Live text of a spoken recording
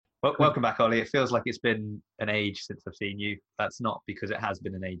Well, welcome back, Ollie. It feels like it's been an age since I've seen you. That's not because it has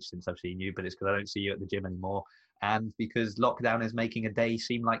been an age since I've seen you, but it's because I don't see you at the gym anymore. And because lockdown is making a day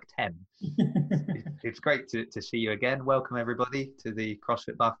seem like 10. It's great to see you again. Welcome, everybody, to the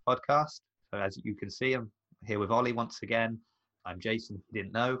CrossFit Buff podcast. So as you can see, I'm here with Ollie once again. I'm Jason, if you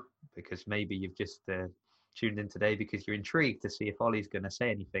didn't know, because maybe you've just tuned in today because you're intrigued to see if Ollie's going to say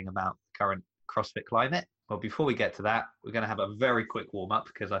anything about the current CrossFit climate. Well, before we get to that, we're going to have a very quick warm-up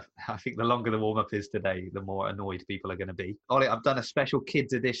because I think the longer the warm-up is today, the more annoyed people are going to be. Ollie, I've done a special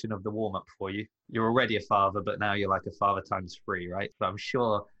kids edition of the warm-up for you. You're already a father, but now you're like a father times 3, right? But I'm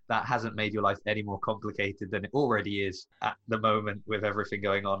sure that hasn't made your life any more complicated than it already is at the moment with everything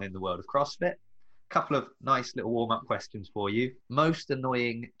going on in the world of CrossFit. Couple of nice little warm-up questions for you. Most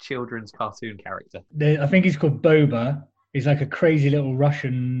annoying children's cartoon character? I think he's called Boba. He's like a crazy little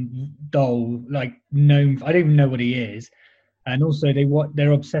Russian doll, like known. I don't even know what he is. And also,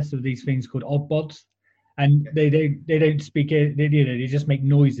 they're obsessed with these things called oddbods, and they don't speak it. They just make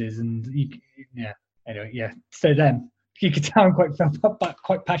noises, and Anyway, yeah. So then you could tell I'm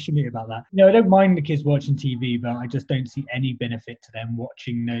quite passionate about that. No, I don't mind the kids watching TV, but I just don't see any benefit to them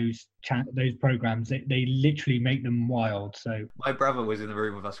watching those programs. They literally make them wild. So my brother was in the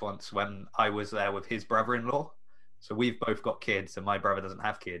room with us once when I was there with his brother-in-law. So we've both got kids, and my brother doesn't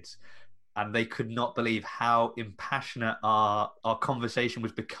have kids. And they could not believe how impassionate our conversation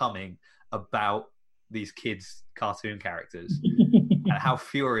was becoming about these kids' cartoon characters and how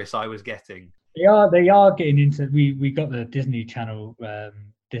furious I was getting. They are getting into. We got the Disney Channel,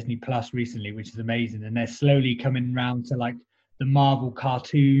 Disney Plus recently, which is amazing, and they're slowly coming around to like the Marvel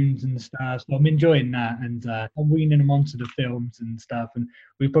cartoons and stuff. So I'm enjoying that, and I'm weaning them onto the films and stuff. And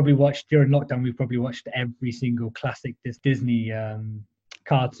during lockdown, we've probably watched every single classic Disney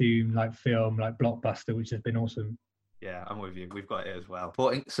cartoon like film, like blockbuster, which has been awesome. Yeah, I'm with you. We've got it as well.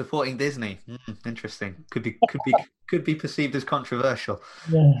 Supporting Disney. Interesting. Could be perceived as controversial.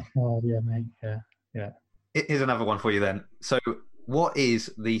 Yeah. Oh yeah, mate. Yeah. Here's another one for you then. So, what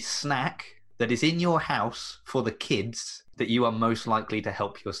is the snack that is in your house for the kids that you are most likely to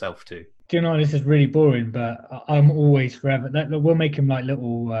help yourself to? Do you know, this is really boring, but I'm always forever. We'll make them like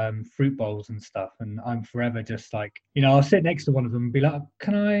little fruit bowls and stuff, and I'm forever just like, I'll sit next to one of them and be like,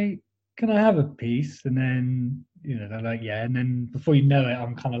 can I have a piece? And then, they're like, yeah. And then before you know it,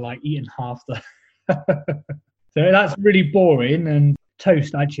 I'm kind of like eating half the. So that's really boring. And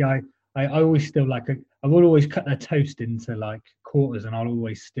toast, actually, I always still I would always cut their toast into like quarters, and I'll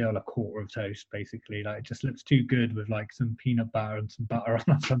always steal a quarter of toast, basically. Like, it just looks too good with like some peanut butter and some butter on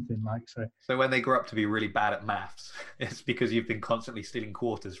or something like so. So when they grow up to be really bad at maths, it's because you've been constantly stealing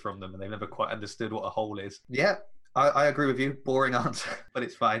quarters from them and they've never quite understood what a whole is. Yeah, I agree with you. Boring answer, but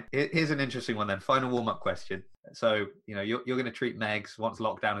it's fine. Here's an interesting one then. Final warm-up question. So, you're going to treat Megs once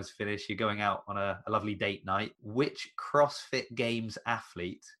lockdown is finished. You're going out on a lovely date night. Which CrossFit Games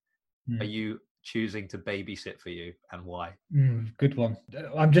athlete are you choosing to babysit for you, and why? Good one.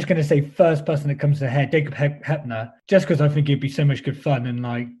 I'm just going to say first person that comes to the head, Jacob Hepner, just because I think it'd be so much good fun, and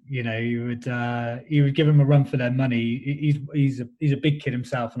like, you would give him a run for their money. He's a big kid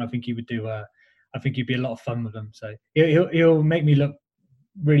himself, and I think he would do I think he'd be a lot of fun with them. So he'll make me look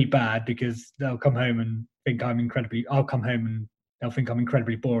really bad because they'll come home and think I'll come home and they'll think I'm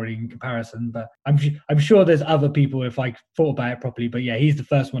incredibly boring in comparison. But I'm sure there's other people if I thought about it properly. But yeah, he's the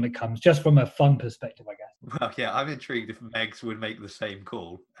first one that comes, just from a fun perspective, I guess. Well, yeah, I'm intrigued if Megs would make the same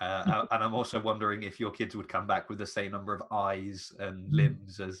call. And I'm also wondering if your kids would come back with the same number of eyes and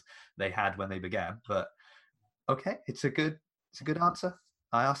limbs as they had when they began. But okay, it's a good answer.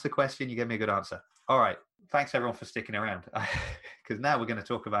 I asked the question, you gave me a good answer. All right. Thanks everyone for sticking around, because now we're going to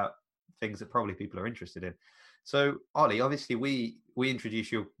talk about things that probably people are interested in. So, Ollie, obviously we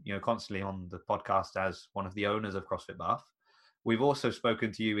introduce you, constantly on the podcast as one of the owners of CrossFit Bath. We've also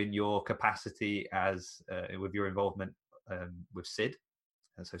spoken to you in your capacity as with your involvement with SID,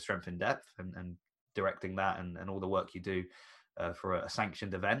 and so Strength in Depth, and directing that and all the work you do for a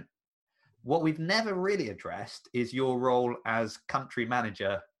sanctioned event. What we've never really addressed is your role as country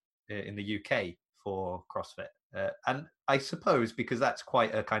manager in the UK for CrossFit. And I suppose because that's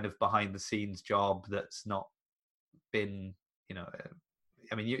quite a kind of behind the scenes job that's not been,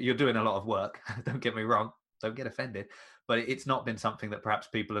 you're doing a lot of work. Don't get me wrong. Don't get offended. But it's not been something that perhaps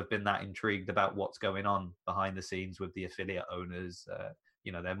people have been that intrigued about what's going on behind the scenes with the affiliate owners.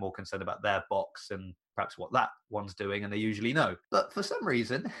 They're more concerned about their box and perhaps what that one's doing, and they usually know. But for some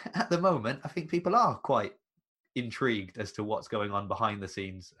reason, at the moment, I think people are quite intrigued as to what's going on behind the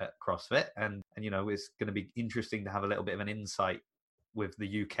scenes at CrossFit. And it's going to be interesting to have a little bit of an insight with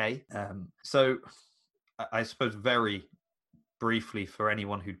the UK. So I suppose very briefly, for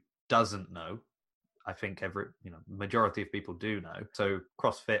anyone who doesn't know, I think majority of people do know. So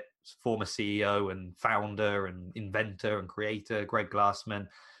CrossFit's former CEO and founder and inventor and creator, Greg Glassman,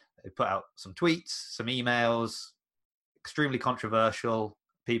 he put out some tweets, some emails, extremely controversial.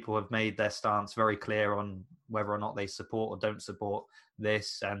 People have made their stance very clear on whether or not they support or don't support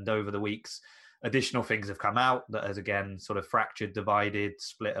this. And over the weeks, additional things have come out that has, again, sort of fractured, divided,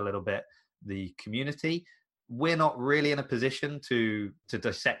 split a little bit the community. We're not really in a position to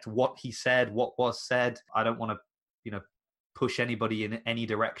dissect what he said, what was said. I don't want to, push anybody in any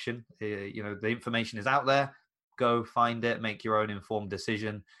direction. The information is out there. Go find it, make your own informed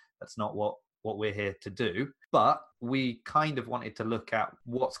decision. That's not what we're here to do. But we kind of wanted to look at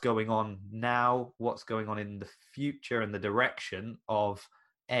what's going on now, what's going on in the future, and the direction of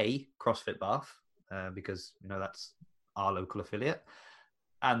CrossFit Bath, because that's our local affiliate,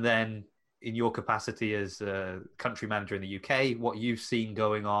 and then in your capacity as a country manager in the UK, what you've seen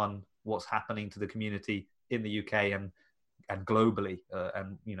going on, what's happening to the community in the UK and globally,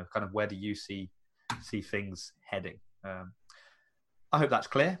 and kind of where do you see things heading? I hope that's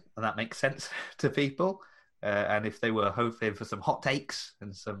clear and that makes sense to people. And if they were hoping for some hot takes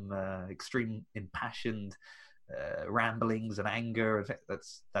and some extreme impassioned ramblings and anger,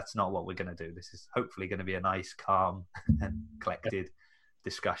 that's not what we're going to do. This is hopefully going to be a nice, calm and collected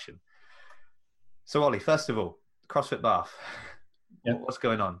discussion. So Ollie, first of all, CrossFit Bath, what's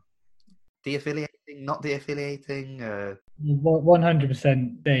going on? De-affiliating, not de-affiliating?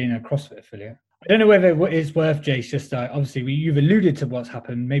 100% being a CrossFit affiliate. I don't know whether it's worth, Jace, just obviously you've alluded to what's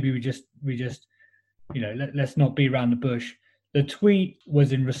happened. Maybe we just let's not be around the bush. The tweet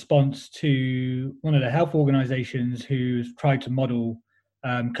was in response to one of the health organizations who's tried to model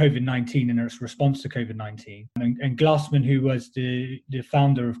COVID-19 and its response to COVID-19. And Glassman, who was the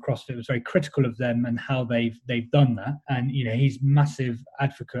founder of CrossFit, was very critical of them and how they've done that. And, he's massive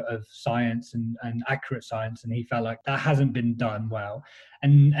advocate of science and accurate science. And he felt like that hasn't been done well.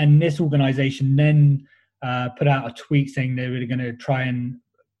 And this organization then put out a tweet saying they were going to try and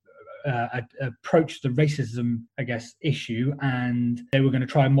approach the racism, issue. And they were going to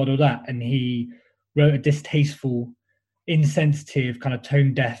try and model that. And he wrote a distasteful, insensitive, kind of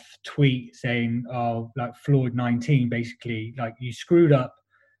tone deaf tweet saying, Floyd 19, basically, like, you screwed up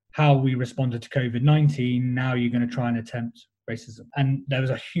how we responded to COVID-19. Now you're going to try and attempt racism. And there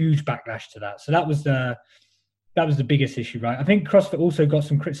was a huge backlash to that. So that was the biggest issue, right? I think CrossFit also got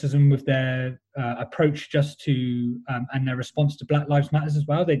some criticism with their approach just to and their response to Black Lives Matter as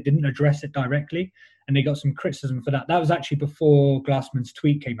well. They didn't address it directly, and they got some criticism for that. That was actually before Glassman's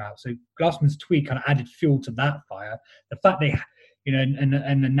tweet came out. So Glassman's tweet kind of added fuel to that fire. The fact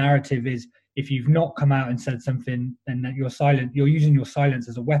and the narrative is, if you've not come out and said something, then that you're silent. You're using your silence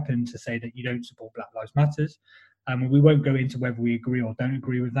as a weapon to say that you don't support Black Lives Matters. We won't go into whether we agree or don't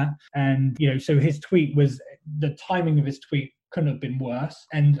agree with that. And, so his tweet the timing of his tweet couldn't have been worse.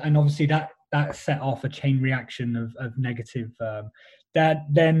 And obviously that set off a chain reaction of negative. That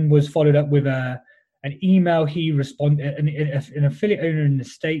then was followed up with an email. He responded, an affiliate owner in the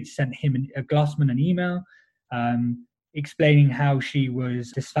States sent him, Glassman, an email explaining how she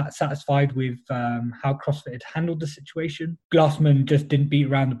was dissatisfied with how CrossFit had handled the situation. Glassman just didn't beat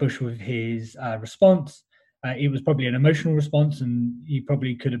around the bush with his response. It was probably an emotional response, and he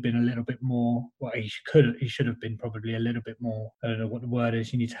probably could have been a little bit more. Well, he should have been probably a little bit more. I don't know what the word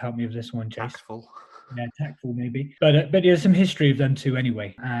is. You need to help me with this one, Chase. Tactful. Yeah, tactful maybe. But there's some history of them too,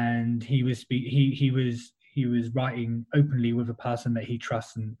 anyway. And he was writing openly with a person that he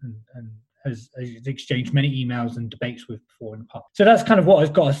trusts and has exchanged many emails and debates with before in the past. So that's kind of what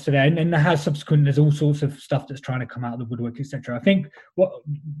has got us today. And then there's all sorts of stuff that's trying to come out of the woodwork, etc. I think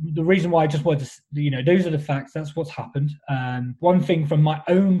the reason why I just wanted to, those are the facts. That's what's happened. One thing from my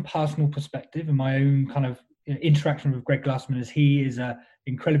own personal perspective and my own kind of interaction with Greg Glassman is he is an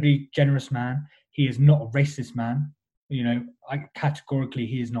incredibly generous man. He is not a racist man. Categorically,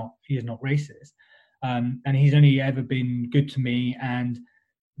 he is not racist. And he's only ever been good to me. And,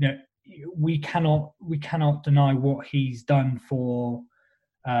 we cannot deny what he's done for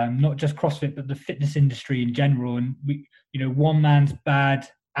not just CrossFit but the fitness industry in general. And one man's bad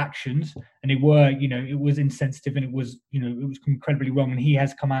actions, and it was insensitive, and it was incredibly wrong, and he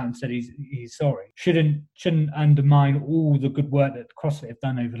has come out and said he's sorry. Shouldn't undermine all the good work that CrossFit have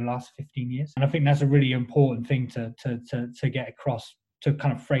done over the last 15 years. And I think that's a really important thing to get across, to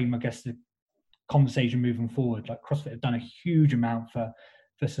kind of frame, I guess, the conversation moving forward. Like, CrossFit have done a huge amount for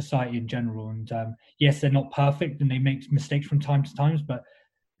society in general, and yes, they're not perfect and they make mistakes from time to time, but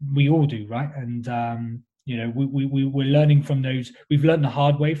we all do, right? And we're learning from those. We've learned the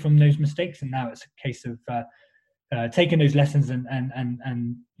hard way from those mistakes, and now it's a case of taking those lessons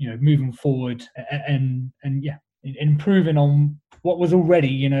and moving forward and improving on what was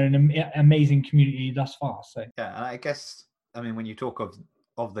already an amazing community thus far. So yeah, and I guess when you talk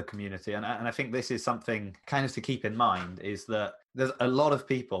of the community, and I think this is something kind of to keep in mind, is that there's a lot of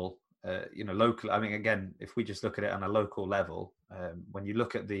people local. Again, if we just look at it on a local level, when you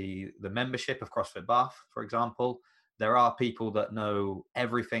look at the membership of CrossFit Bath, for example, there are people that know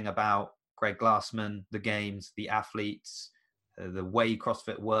everything about Greg Glassman, the games, the athletes, the way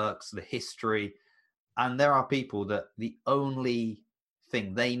CrossFit works, the history. And there are people that the only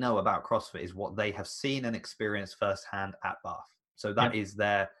thing they know about CrossFit is what they have seen and experienced firsthand at Bath. So that is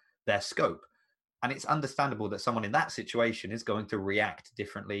their scope. And it's understandable that someone in that situation is going to react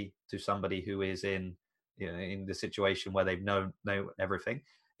differently to somebody who is in the situation where they've know everything.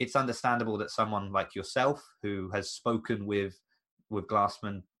 It's understandable that someone like yourself, who has spoken with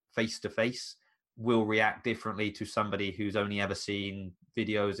Glassman face to face, will react differently to somebody who's only ever seen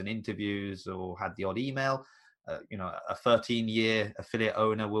videos and interviews or had the odd email. A 13-year affiliate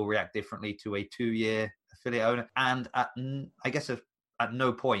owner will react differently to a 2-year affiliate owner. And at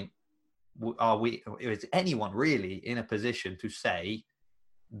no point is anyone really in a position to say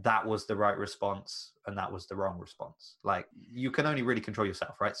that was the right response and that was the wrong response. Like, you can only really control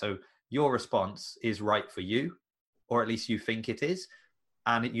yourself, right? So your response is right for you, or at least you think it is.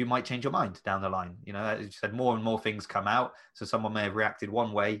 And you might change your mind down the line. As you said, more and more things come out. So someone may have reacted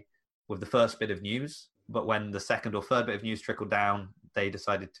one way with the first bit of news, but when the second or third bit of news trickled down, they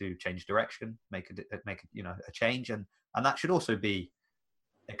decided to change direction, make a change, and that should also be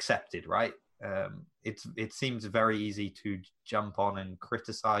accepted, right? It seems very easy to jump on and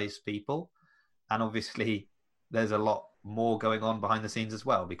criticize people, and obviously there's a lot more going on behind the scenes as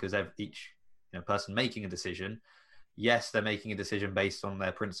well, because each person making a decision, yes, they're making a decision based on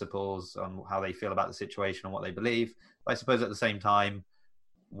their principles, on how they feel about the situation and what they believe. But I suppose at the same time,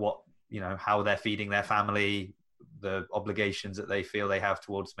 how they're feeding their family, the obligations that they feel they have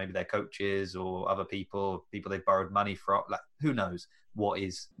towards maybe their coaches or other people they've borrowed money from, like, who knows what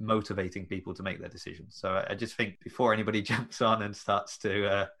is motivating people to make their decisions. So I just think before anybody jumps on and starts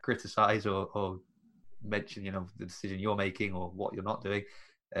to criticize or mention, the decision you're making or what you're not doing,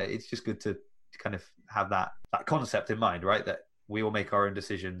 it's just good to kind of have that concept in mind, right? That we all make our own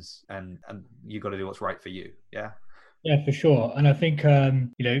decisions, and you got to do what's right for you. Yeah, for sure. And I think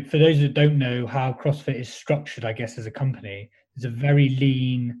for those that don't know how CrossFit is structured, I guess, as a company, it's a very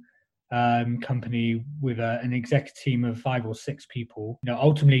lean company with an executive team of 5 or 6 people.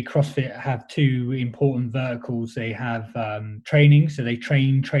 Ultimately, CrossFit have 2 important verticals. They have training, so they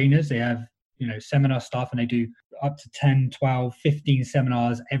train trainers. They have seminar staff, and they do up to 10, 12, 15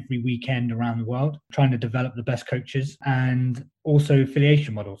 seminars every weekend around the world, trying to develop the best coaches, and also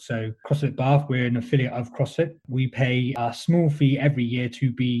affiliation models. So CrossFit Bath, we're an affiliate of CrossFit. We pay a small fee every year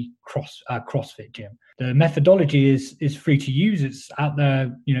to be CrossFit gym. The methodology is free to use. It's out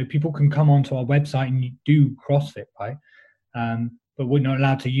there. People can come onto our website and do CrossFit, right? But what we're not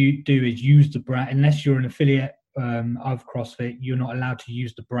allowed to do is use the brand unless you're an affiliate of CrossFit. You're not allowed to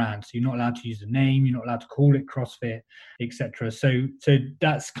use the brand, so you're not allowed to use the name, you're not allowed to call it CrossFit, etc. So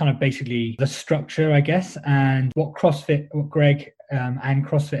that's kind of basically the structure, I guess. And what Greg and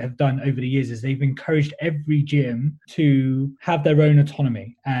CrossFit have done over the years is they've encouraged every gym to have their own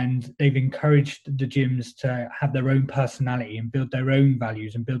autonomy, and they've encouraged the gyms to have their own personality and build their own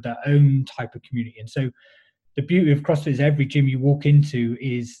values and build their own type of community. And so the beauty of CrossFit is every gym you walk into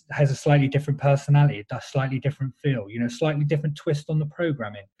has a slightly different personality, a slightly different feel, slightly different twist on the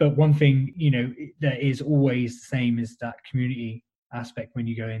programming. But one thing, that is always the same is that community aspect when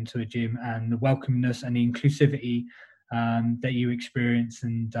you go into a gym, and the welcomeness and the inclusivity that you experience,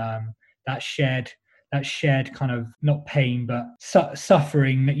 and that shared kind of, not pain, but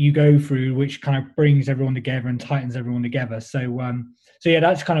suffering that you go through, which kind of brings everyone together and tightens everyone together. So yeah,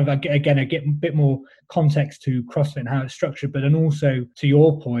 that's kind of, again, a bit more context to CrossFit and how it's structured. But then also to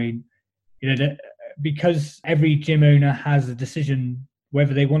your point, that because every gym owner has a decision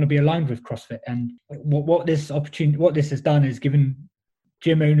whether they want to be aligned with CrossFit, and what this has done is given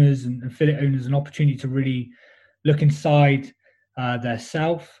gym owners and affiliate owners an opportunity to really look inside their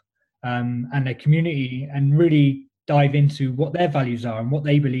self and their community, and really dive into what their values are and what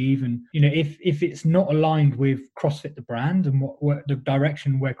they believe. And if it's not aligned with CrossFit the brand and what the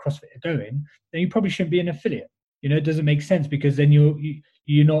direction where CrossFit are going, then you probably shouldn't be an affiliate. It doesn't make sense, because then you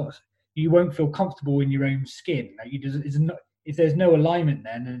won't feel comfortable in your own skin. Like, if there's no alignment,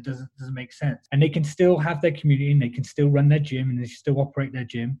 then it doesn't make sense. And they can still have their community, and they can still run their gym, and they still operate their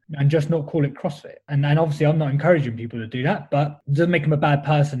gym, and just not call it CrossFit. And obviously, I'm not encouraging people to do that, but it doesn't make them a bad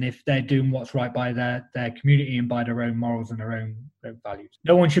person if they're doing what's right by their community and by their own morals and their own values.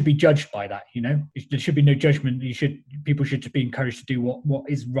 No one should be judged by that. There should be no judgment. People should just be encouraged to do what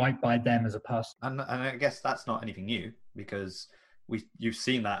is right by them as a person. And I guess that's not anything new, because you've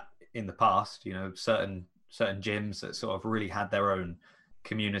seen that in the past. Certain gyms that sort of really had their own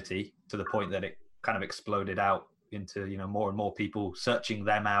community to the point that it kind of exploded out into, more and more people searching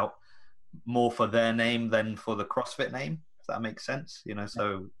them out more for their name than for the CrossFit name, if that makes sense.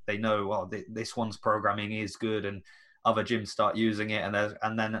 So they know, well, this one's programming is good, and other gyms start using it. And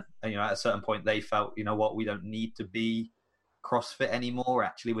then, at a certain point they felt, what, we don't need to be CrossFit anymore.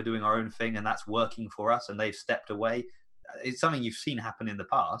 Actually, we're doing our own thing, and that's working for us. And they've stepped away. It's something you've seen happen in the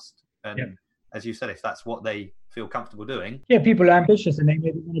past. And as you said, if that's what they feel comfortable doing. Yeah, people are ambitious, and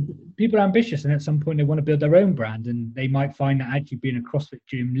and at some point they want to build their own brand, and they might find that actually being a CrossFit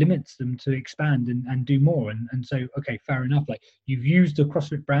gym limits them to expand and do more. And so, okay, fair enough. Like, you've used the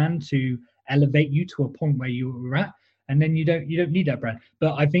CrossFit brand to elevate you to a point where you were at, and then you don't need that brand.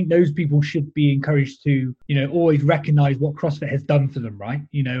 But I think those people should be encouraged to, always recognize what CrossFit has done for them, right?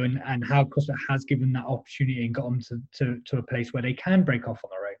 And how CrossFit has given that opportunity and got them to a place where they can break off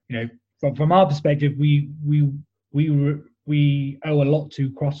on their own. From our perspective, we owe a lot to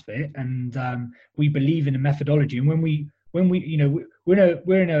CrossFit, and we believe in the methodology. And when we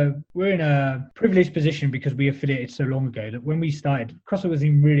we're in a privileged position because we affiliated so long ago, that when we started, CrossFit wasn't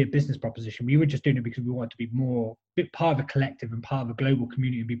even really a business proposition. We were just doing it because we wanted to be more part of a collective and part of a global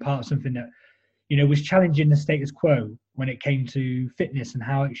community, and be part of something that was challenging the status quo when it came to fitness and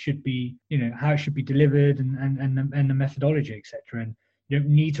how it should be delivered, and the methodology, etc. And you don't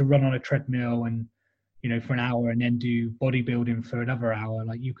need to run on a treadmill and for an hour and then do bodybuilding for another hour.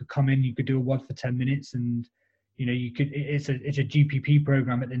 Like, you could come in, you could do a WOD for 10 minutes, and it's a GPP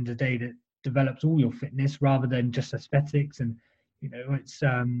program at the end of the day that develops all your fitness rather than just aesthetics. And it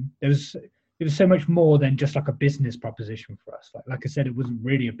was so much more than just like a business proposition for us. Like I said, it wasn't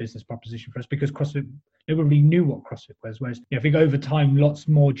really a business proposition for us because CrossFit, nobody knew what CrossFit was. Whereas I think over time, lots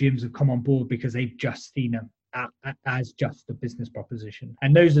more gyms have come on board because they've just seen them as just a business proposition.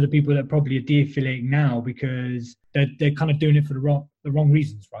 And those are the people that probably are de-affiliating now because they're kind of doing it for the wrong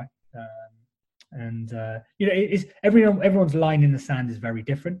reasons, right? It's everyone's line in the sand is very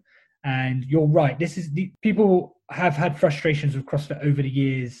different. And you're right. People have had frustrations with CrossFit over the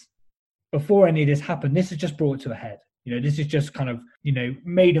years. Before any of this happened, this has just brought it to a head. This has just kind of,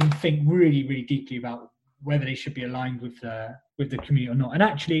 made them think really, really deeply about whether they should be aligned with the community or not. And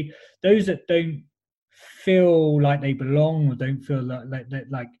actually, those that don't feel like they belong or don't feel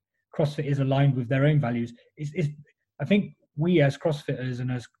like CrossFit is aligned with their own values, I think we as CrossFitters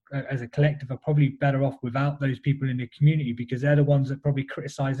and as a collective are probably better off without those people in the community, because they're the ones that probably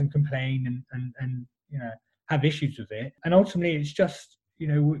criticize and complain and have issues with it. And ultimately, it's just,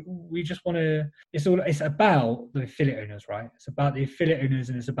 we just want to, it's about the affiliate owners, right? It's about the affiliate owners,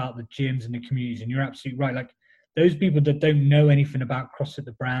 and it's about the gyms and the communities. And you're absolutely right. Like, those people that don't know anything about CrossFit,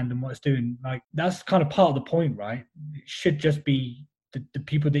 the brand and what it's doing, like, that's kind of part of the point, right? It should just be the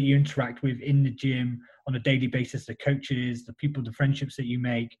people that you interact with in the gym on a daily basis, the coaches, the people, the friendships that you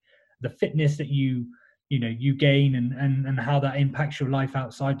make, the fitness that you gain, and how that impacts your life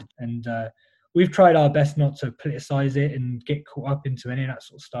outside. And we've tried our best not to politicize it and get caught up into any of that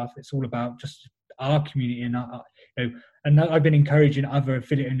sort of stuff. It's all about just our community, and and I've been encouraging other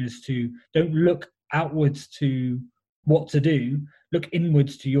affiliate owners to don't look outwards to what to do, look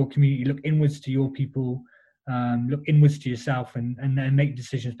inwards to your community, look inwards to your people, look inwards to yourself, and then make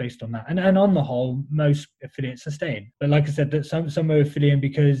decisions based on that. And on the whole, most affiliates are staying. But like I said, that some are affiliating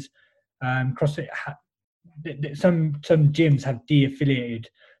because CrossFit some gyms have de-affiliated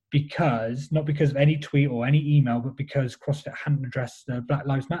not because of any tweet or any email, but because CrossFit hadn't addressed the Black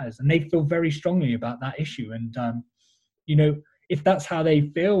Lives Matters, and they feel very strongly about that issue. And if that's how they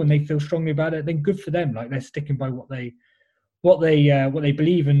feel and they feel strongly about it, then good for them. Like, they're sticking by what they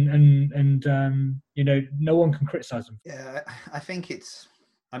believe, and no one can criticize them. Yeah, I think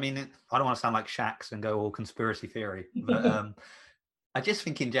I don't want to sound like Shax and go all conspiracy theory, but I just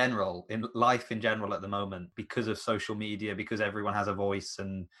think in general, in life in general at the moment, because of social media, because everyone has a voice,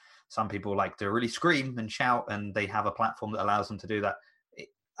 and some people like to really scream and shout, and they have a platform that allows them to do that.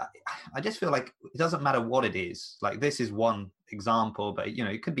 I just feel like it doesn't matter what it is. Like, this is one example, but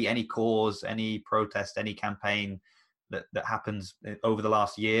it could be any cause, any protest, any campaign that happens over the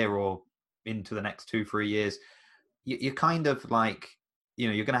last year or into the next 2-3 years. You're kind of like,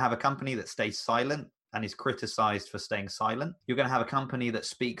 you're going to have a company that stays silent and is criticized for staying silent. You're going to have a company that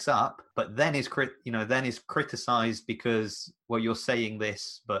speaks up, but then is criticized because, well, you're saying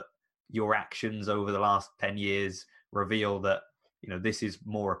this, but your actions over the last 10 years reveal that, this is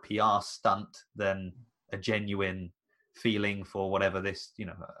more a PR stunt than a genuine feeling for whatever this,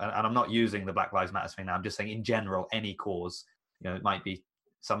 and I'm not using the Black Lives Matter thing now. I'm just saying in general, any cause, it might be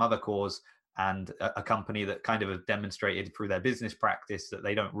some other cause, and a company that kind of have demonstrated through their business practice that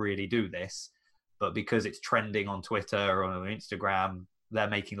they don't really do this, but because it's trending on Twitter or on Instagram, they're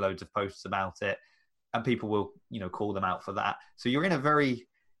making loads of posts about it, and people will, call them out for that. So you're in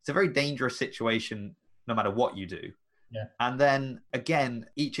it's a very dangerous situation no matter what you do. Yeah. And then again,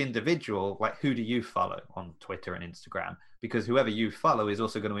 each individual, like, who do you follow on Twitter and Instagram? Because whoever you follow is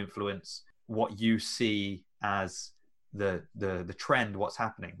also going to influence what you see as the trend, what's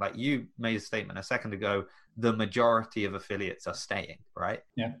happening. Like, you made a statement a second ago, the majority of affiliates are staying, right?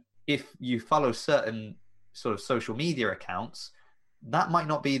 Yeah. If you follow certain sort of social media accounts, that might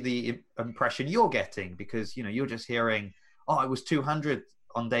not be the impression you're getting, because, you're just hearing, oh, it was 200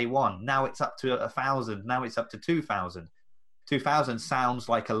 on day one, now it's up to 1,000, now it's up to 2,000. 2,000 sounds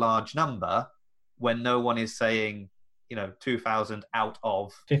like a large number when no one is saying, 2,000 out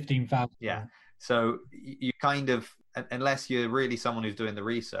of 15,000. Yeah. So you kind of, unless you're really someone who's doing the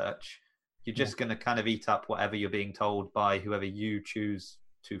research, you're just going to kind of eat up whatever you're being told by whoever you choose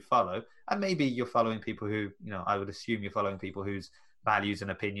to follow. And maybe you're following people who, I would assume you're following people whose values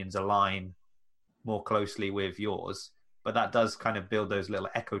and opinions align more closely with yours. But that does kind of build those little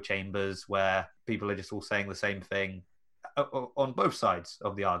echo chambers where people are just all saying the same thing on both sides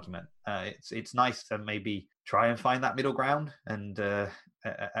of the argument. It's nice to maybe try and find that middle ground and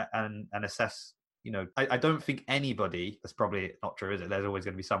assess. I don't think anybody, that's probably not true, is it? There's always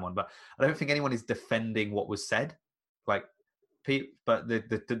going to be someone, but I don't think anyone is defending what was said. Like, but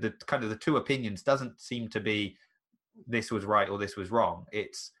the kind of the two opinions doesn't seem to be this was right or this was wrong.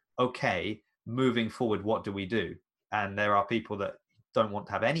 It's okay, moving forward, what do we do? And there are people that don't want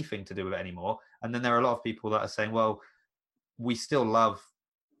to have anything to do with it anymore. And then there are a lot of people that are saying, well, we still love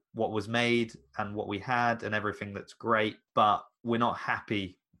what was made and what we had and everything, that's great, but we're not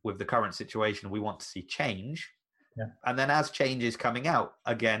happy with the current situation. We want to see change. Yeah. And then as change is coming out,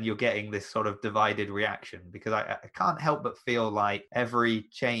 again, you're getting this sort of divided reaction, because I can't help but feel like every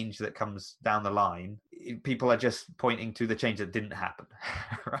change that comes down the line, people are just pointing to the change that didn't happen,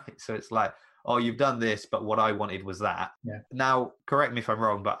 right? So it's like, oh, you've done this, but what I wanted was that. Yeah. Now, correct me if I'm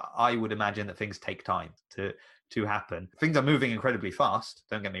wrong, but I would imagine that things take time to happen. Things are moving incredibly fast,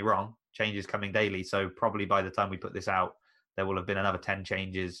 don't get me wrong. Change is coming daily. So probably by the time we put this out, there will have been another 10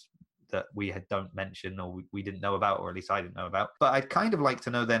 changes that we don't mention, or we didn't know about, or at least I didn't know about. But I'd kind of like to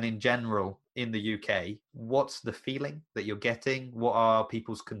know then, in general, in the UK, what's the feeling that you're getting? What are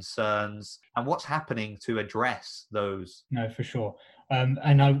people's concerns? And what's happening to address those? No, for sure.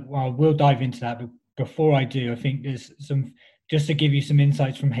 And I will dive into that. But before I do, I think there's some, just to give you some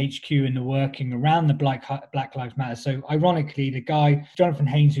insights from HQ in the working around the Black Lives Matter. So ironically, the guy, Jonathan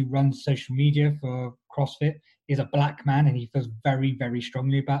Haynes, who runs social media for CrossFit, is a black man, and he feels very, very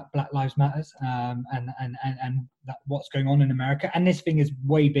strongly about Black Lives Matters and that what's going on in America. And this thing is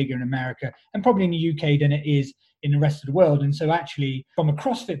way bigger in America and probably in the UK than it is in the rest of the world. And so actually, from a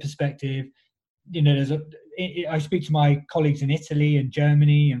CrossFit perspective, I speak to my colleagues in Italy and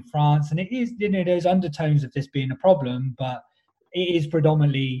Germany and France, and it is, there's undertones of this being a problem, but it is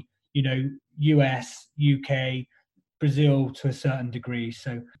predominantly, US, UK, Brazil to a certain degree.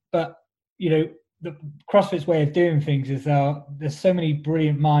 So, but, the CrossFit's way of doing things is there's so many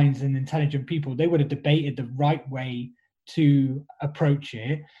brilliant minds and intelligent people. They would have debated the right way to approach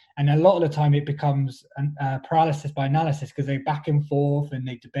it. And a lot of the time it becomes paralysis by analysis, because they back and forth and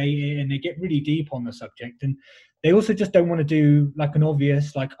they debate it and they get really deep on the subject. And they also just don't want to do like an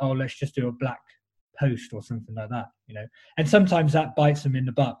obvious, like, oh, let's just do a black post or something like that, And sometimes that bites them in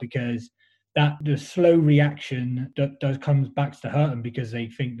the butt, because that the slow reaction does comes back to hurt them, because they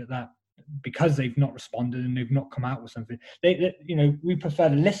think that because they've not responded and they've not come out with something, we prefer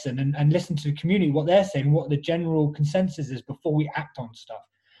to listen and listen to the community, what they're saying, what the general consensus is before we act on stuff.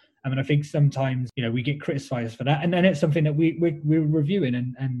 I mean, I think sometimes, we get criticized for that, and then it's something that we're reviewing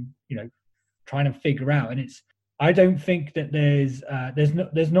and trying to figure out. And I don't think that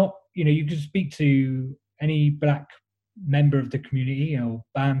there's not, you can speak to any black member of the community or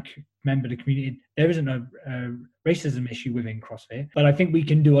BAM member of the community. There isn't a racism issue within CrossFit, but I think we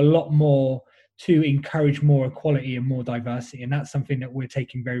can do a lot more to encourage more equality and more diversity. And that's something that we're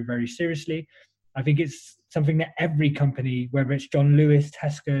taking very, very seriously. I think it's something that every company, whether it's John Lewis,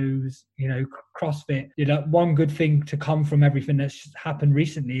 Tesco's, CrossFit, one good thing to come from everything that's happened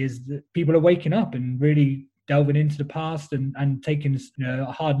recently is that people are waking up and really delving into the past and taking a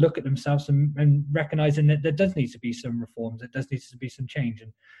hard look at themselves and recognizing that there does need to be some reforms, there does need to be some change.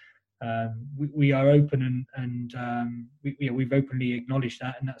 And we are open and we've openly acknowledged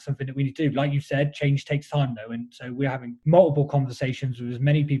that, and that's something that we need to do. Like you said, change takes time though, and so we're having multiple conversations with as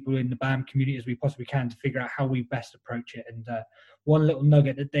many people in the BAM community as we possibly can to figure out how we best approach it. And one little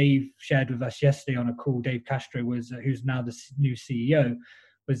nugget that Dave shared with us yesterday on a call, Dave Castro, was who's now the new CEO,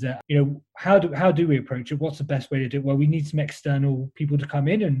 was that how do we approach it? What's the best way to do it? Well, we need some external people to come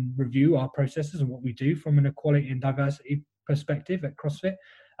in and review our processes and what we do from an equality and diversity perspective at CrossFit.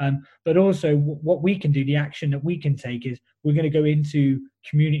 But also what we can do, the action that we can take is we're going to go into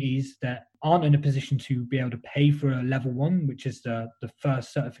communities that aren't in a position to be able to pay for a level 1, which is the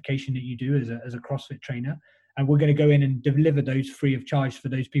first certification that you do as a CrossFit trainer. And we're going to go in and deliver those free of charge for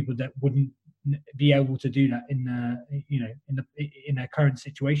those people that wouldn't be able to do that in their current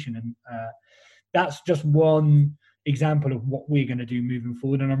situation. And that's just one example of what we're going to do moving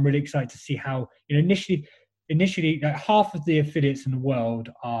forward. And I'm really excited to see how, initially like half of the affiliates in the world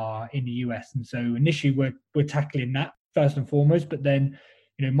are in the US, and so initially we're tackling that first and foremost. But then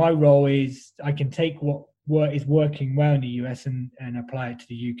my role is I can take what is working well in the US and apply it to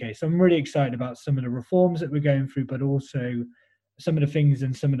the UK. So I'm really excited about some of the reforms that we're going through, but also some of the things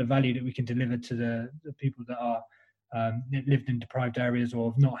and some of the value that we can deliver to the people that are that lived in deprived areas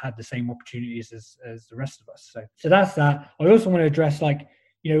or have not had the same opportunities as the rest of us. So that's that. I also want to address,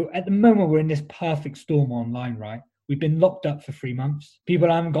 at the moment we're in this perfect storm online, right? We've been locked up for 3 months. People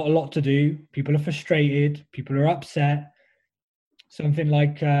haven't got a lot to do. People are frustrated. People are upset. Something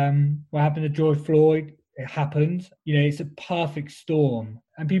like what happened to George Floyd, it happened. It's a perfect storm.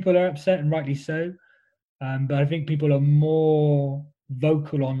 And people are upset, and rightly so. But I think people are more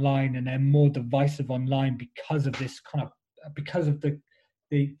vocal online and they're more divisive online because of this because of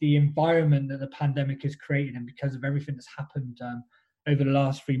the environment that the pandemic has created and because of everything that's happened over the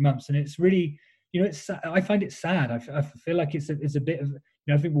last 3 months. And it's really, I find it sad. I feel like it's a bit of,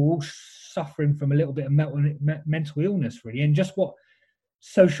 I think we're all suffering from a little bit of mental illness, really. And just what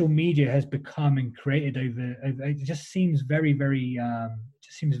social media has become and created over it just seems very, very,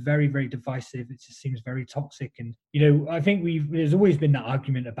 very, very divisive. It just seems very toxic. And, I think there's always been that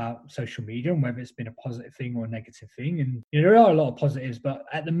argument about social media and whether it's been a positive thing or a negative thing. And, there are a lot of positives, but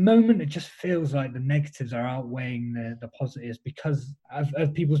at the moment, it just feels like the negatives are outweighing the positives because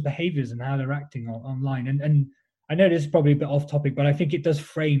of people's behaviors and how they're acting online. And I know this is probably a bit off topic, but I think it does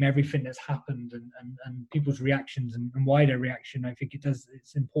frame everything that's happened and people's reactions and why their reaction. I think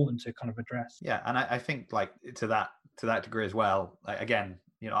it's important to kind of address. Yeah. And I think to that degree as well, again,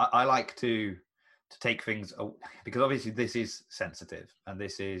 I like to take things, because obviously this is sensitive and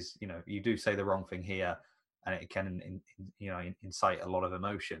this is, you do say the wrong thing here and it can, incite a lot of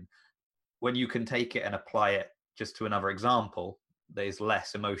emotion. When you can take it and apply it just to another example that is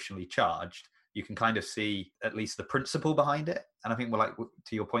less emotionally charged, you can kind of see at least the principle behind it. And I think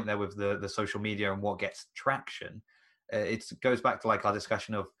to your point there with the social media and what gets traction, it goes back to our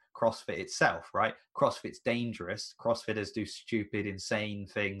discussion of CrossFit itself, right? CrossFit's dangerous. CrossFitters do stupid, insane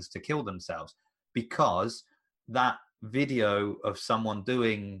things to kill themselves because that video of someone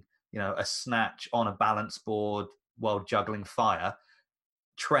doing, a snatch on a balance board while juggling fire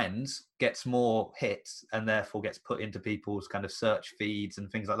trends, gets more hits, and therefore gets put into people's kind of search feeds and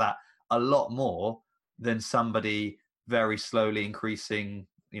things like that a lot more than somebody very slowly increasing,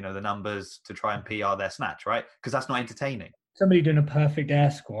 the numbers to try and PR their snatch, right? Because that's not entertaining. Somebody doing a perfect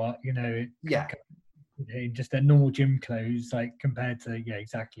air squat, yeah, in just their normal gym clothes, compared to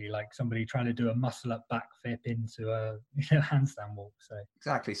exactly somebody trying to do a muscle up back flip into a handstand walk. So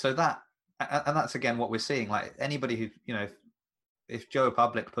exactly. So that's again what we're seeing. Anybody who if Joe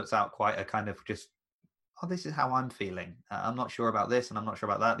Public puts out quite a kind of just, this is how I'm feeling. I'm not sure about this and I'm not sure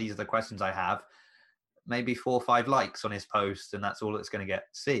about that. These are the questions I have. Maybe 4 or 5 likes on his post, and that's all that's going to get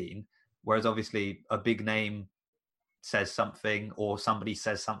seen. Whereas obviously a big name says something, or somebody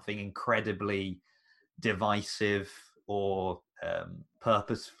says something incredibly divisive or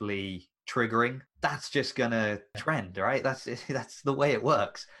purposefully triggering, that's just going to trend, right? That's the way it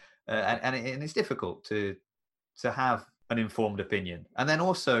works. And it's difficult to have an informed opinion. And then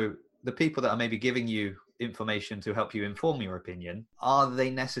also the people that are maybe giving you information to help you inform your opinion, are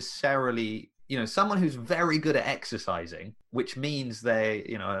they necessarily, someone who's very good at exercising, which means they,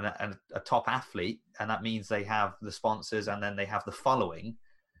 a top athlete, and that means they have the sponsors and then they have the following.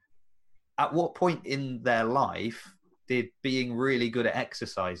 At what point in their life did being really good at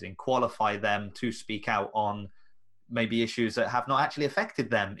exercising qualify them to speak out on maybe issues that have not actually affected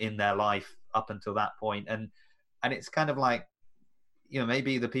them in their life up until that point? And it's kind of like,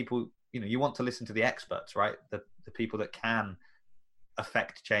 maybe the people, you want to listen to the experts, right? The people that can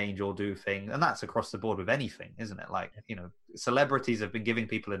affect change or do things. And that's across the board with anything, isn't it? Like, celebrities have been giving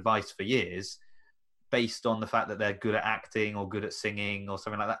people advice for years based on the fact that they're good at acting or good at singing or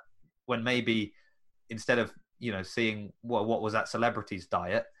something like that, when maybe instead of seeing what was that celebrity's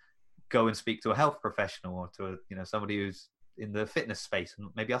diet, go and speak to a health professional or to somebody who's in the fitness space and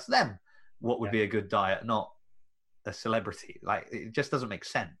maybe ask them what would be a good diet, not a celebrity. Like, it just doesn't make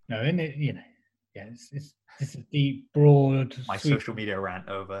sense. No, and it's a deep, broad. My social media rant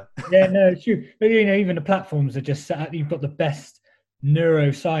over. Yeah, no, it's true. But even the platforms are just set. You've got the best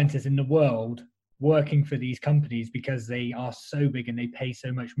neuroscientists in the world working for these companies because they are so big and they pay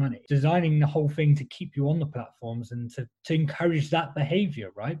so much money, designing the whole thing to keep you on the platforms and to encourage that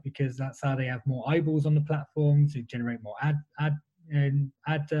behavior, right? Because that's how they have more eyeballs on the platform to generate more ad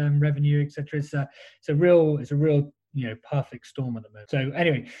revenue, etc. It's a real perfect storm at the moment. So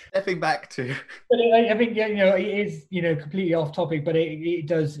anyway, stepping back to, but I think it is completely off topic, but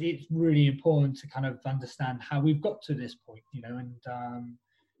it's really important to kind of understand how we've got to this point,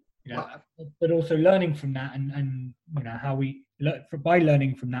 but also learning from that, and how we by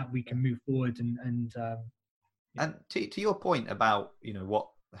learning from that we can move forward and to your point about what,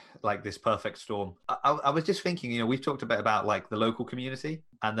 like, this perfect storm, I was just thinking, we've talked a bit about like the local community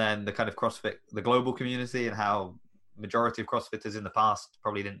and then the kind of CrossFit, the global community, and how majority of CrossFitters in the past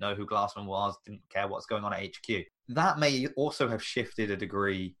probably didn't know who Glassman was, didn't care what's going on at HQ. That may also have shifted a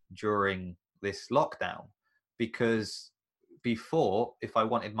degree during this lockdown, because before, if I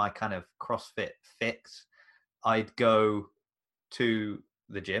wanted my kind of CrossFit fix, I'd go to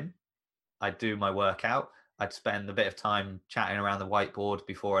the gym, I'd do my workout, I'd spend a bit of time chatting around the whiteboard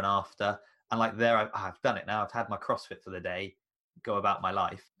before and after. And like there, I've done it now. I've had my CrossFit for the day, go about my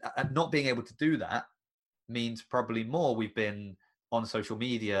life. And not being able to do that means probably more we've been on social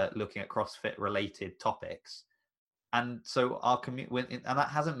media looking at CrossFit related topics. And so our community, and that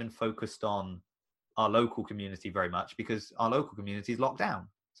hasn't been focused on our local community very much, because our local community is locked down.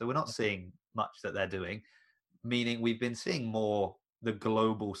 So we're not seeing much that they're doing, meaning we've been seeing more the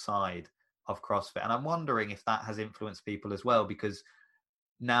global side of CrossFit. And I'm wondering if that has influenced people as well, because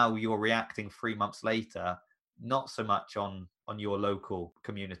now you're reacting 3 months later, not so much on your local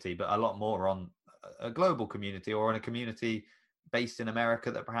community, but a lot more on a global community, or on a community based in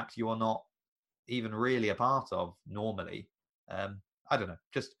America that perhaps you're not even really a part of normally. I don't know,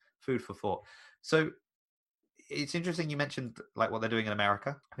 just food for thought. So it's interesting you mentioned like what they're doing in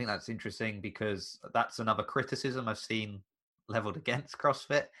America. I think that's interesting, because that's another criticism I've seen leveled against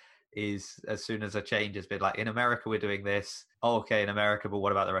CrossFit, is as soon as a change has been like, in America we're doing this, okay, in America, but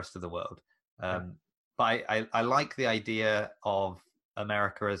what about the rest of the world? But I like the idea of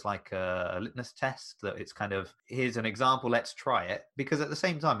America as like a litmus test, that it's kind of, here's an example, let's try it, because at the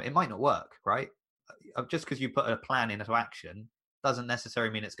same time it might not work, right? Just because you put a plan into action doesn't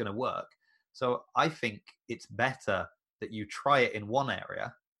necessarily mean it's going to work. So I think it's better that you try it in one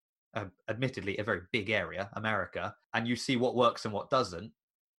area, admittedly a very big area, America, and you see what works and what doesn't,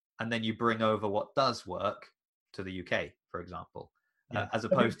 and then you bring over what does work to the UK, for example, as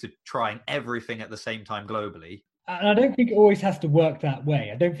opposed to trying everything at the same time globally. And I don't think it always has to work that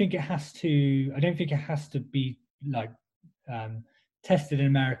way. I don't think it has to be like tested in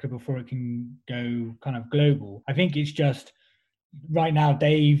America before it can go kind of global. I think it's just right now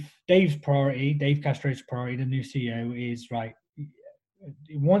Dave's priority, Dave Castro's priority, the new CEO, is right.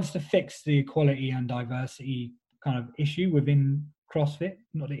 He wants to fix the equality and diversity kind of issue within CrossFit,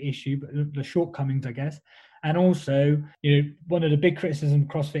 not the issue, but the shortcomings, I guess. And also, one of the big criticisms of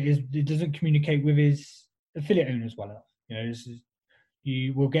CrossFit is it doesn't communicate with his affiliate owners well enough.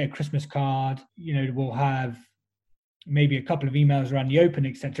 You will get a Christmas card, we'll have maybe a couple of emails around the open,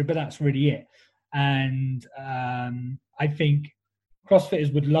 etc., but that's really it. And I think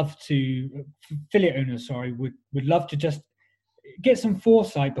CrossFitters would love to, affiliate owners, would love to just get some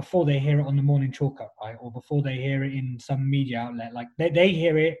foresight before they hear it on the morning chalk up, right? Or before they hear it in some media outlet. Like they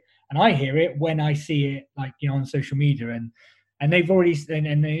hear it, and I hear it when I see it, like, on social media. And they've already,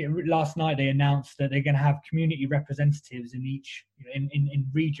 last night they announced that they're going to have community representatives in each, in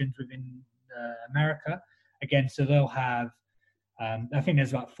regions within America. Again, so they'll have, I think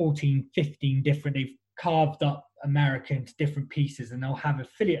there's about 14, 15 different, they've carved up America into different pieces, and they'll have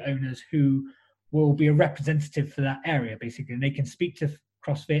affiliate owners who will be a representative for that area, basically, and they can speak to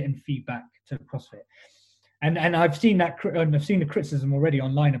CrossFit and feedback to CrossFit. And I've seen that, and I've seen the criticism already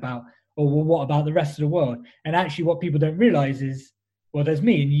online about, or well, what about the rest of the world? And actually what people don't realize is, well, there's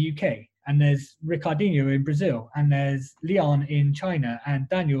me in the UK, and there's Ricardinho in Brazil, and there's Leon in China, and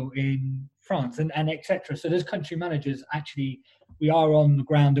Daniel in France, and etc. So there's country managers. Actually, we are on the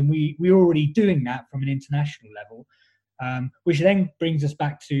ground, and we're already doing that from an international level, which then brings us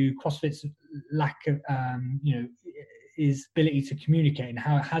back to CrossFit's lack of, his ability to communicate and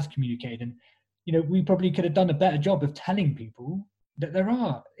how it has communicated. And, we probably could have done a better job of telling people that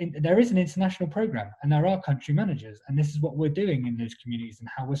there is an international program and there are country managers, and this is what we're doing in those communities and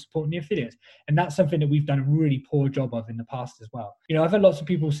how we're supporting the affiliates. And that's something that we've done a really poor job of in the past as well. I've had lots of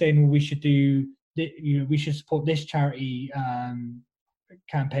people saying, well, we should support this charity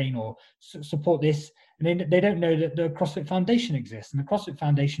campaign or support this, and they don't know that the CrossFit Foundation exists. And the CrossFit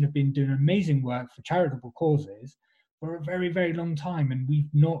Foundation have been doing amazing work for charitable causes for a very, very long time, and we've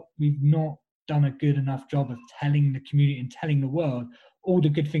not done a good enough job of telling the community and telling the world all the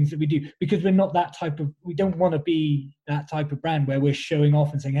good things that we do, because we don't want to be that type of brand where we're showing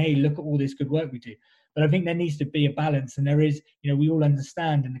off and saying, hey, look at all this good work we do. But I think there needs to be a balance, and there is, we all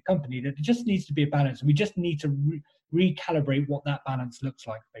understand in the company that there just needs to be a balance, and we just need to recalibrate what that balance looks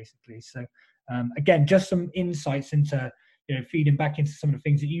like, basically. So again, just some insights into, feeding back into some of the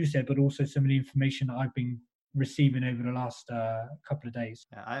things that you said, but also some of the information that I've been receiving over the last couple of days.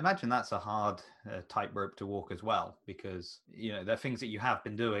 I imagine that's a hard tightrope to walk as well, because there are things that you have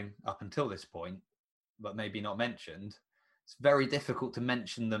been doing up until this point but maybe not mentioned. It's very difficult to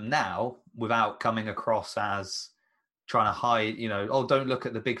mention them now without coming across as trying to hide, oh, don't look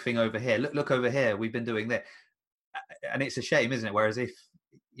at the big thing over here, look over here, we've been doing this. And it's a shame, isn't it? Whereas if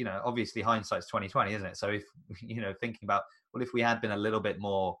obviously hindsight's 2020, isn't it? So if thinking about, well, if we had been a little bit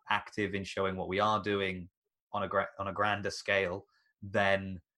more active in showing what we are doing on a grander scale,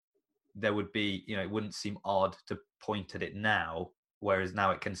 then there would be, it wouldn't seem odd to point at it now, whereas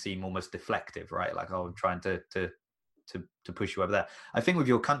now it can seem almost deflective, right? Like, oh, I'm trying to push you over there. I think with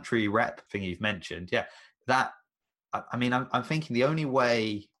your country rep thing you've mentioned, that, I mean, I'm thinking the only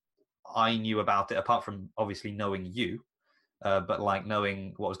way I knew about it, apart from obviously knowing you, but like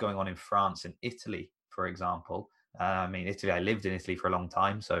knowing what was going on in France and Italy, for example. I mean, Italy, I lived in Italy for a long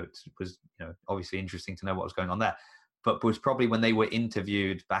time, so it was, obviously interesting to know what was going on there. But was probably when they were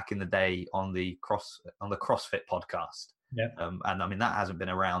interviewed back in the day on the CrossFit podcast. Yeah. And I mean, that hasn't been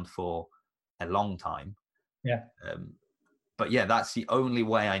around for a long time. Yeah. But yeah, that's the only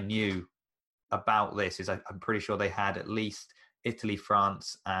way I knew about this. Is I'm pretty sure they had at least Italy,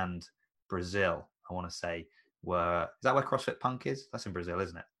 France, and Brazil, I want to say, is that where CrossFit Punk is? That's in Brazil,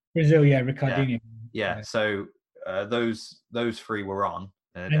 isn't it? Brazil, yeah, Ricardinho. Yeah. So those three were on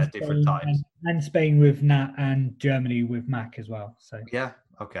at different times. And Spain with Nat, and Germany with Mac as well. So yeah,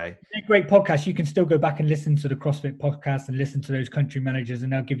 okay. They're great podcasts. You can still go back and listen to the CrossFit podcast and listen to those country managers,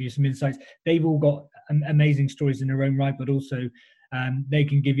 and they'll give you some insights. They've all got amazing stories in their own right, but also they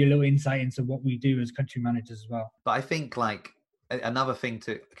can give you a little insight into what we do as country managers as well. But I think like another thing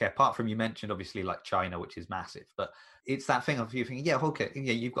apart from, you mentioned obviously like China, which is massive, but it's that thing of you thinking,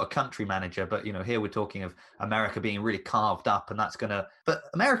 you've got a country manager, but here we're talking of America being really carved up, and but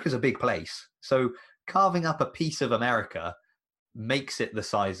America's a big place. So carving up a piece of America makes it the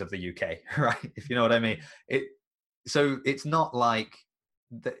size of the UK, right? If you know what I mean. So it's not like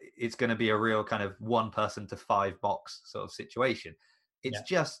it's going to be a real kind of 1 person to 5 box sort of situation. It's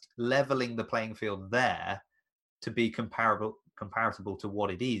just leveling the playing field there to be comparable to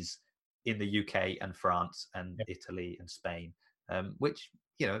what it is in the UK and France and Italy and Spain, which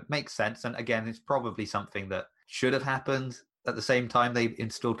makes sense. And again, it's probably something that should have happened at the same time they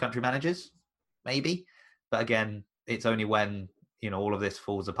installed country managers, maybe. But again, it's only when all of this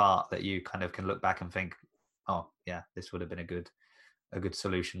falls apart that you kind of can look back and think, oh yeah, this would have been a good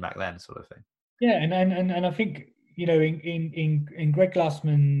solution back then, sort of thing. Yeah, and I think in Greg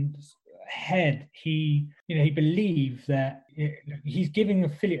Glassman's head, he believes that he's giving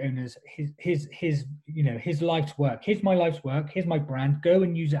affiliate owners his life's work. Here's my life's work. Here's my brand. Go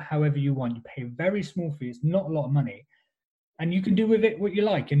and use it however you want. You pay a very small fee. It's not a lot of money, and you can do with it what you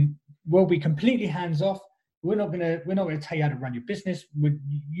like. And we'll be completely hands off. We're not gonna tell you how to run your business.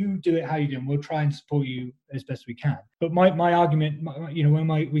 You do it how you do, and we'll try and support you as best we can. But my argument, when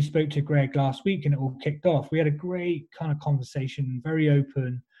we spoke to Greg last week and it all kicked off, we had a great kind of conversation, very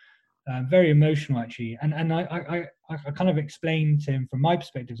open. Very emotional actually, and I kind of explained to him from my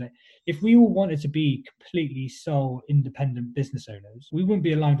perspective that if we all wanted to be completely sole independent business owners, we wouldn't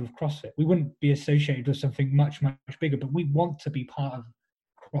be aligned with CrossFit. We wouldn't be associated with something much bigger. But we want to be part of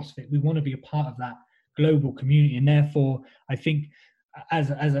CrossFit. We want to be a part of that global community, and therefore I think as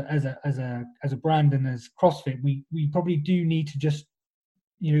a brand and as CrossFit, we probably do need to just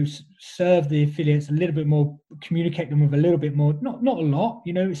serve the affiliates a little bit more, communicate them with a little bit more, not a lot,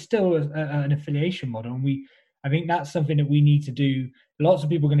 it's still an affiliation model. And I think that's something that we need to do. Lots of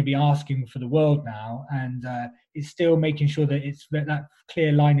people are going to be asking for the world now, and it's still making sure that it's that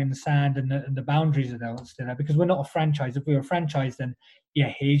clear line in the sand, and the boundaries are there still there, because we're not a franchise. If we were a franchise, then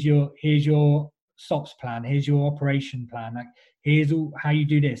here's your SOPs plan, here's your operation plan, like here's how you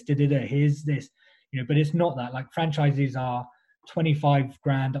do this, here's this, but it's not that. Like franchises are 25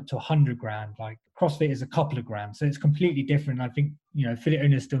 grand up to 100 grand. Like CrossFit is a couple of grand, so it's completely different. I think affiliate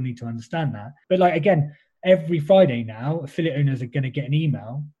owners still need to understand that. But like, again, every Friday now, affiliate owners are going to get an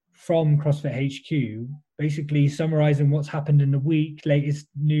email from CrossFit HQ basically summarizing what's happened in the week, latest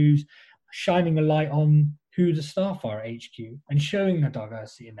news, shining a light on who the staff are at HQ and showing the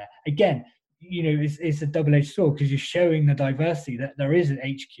diversity in there. Again, it's a double-edged sword, because you're showing the diversity that there is at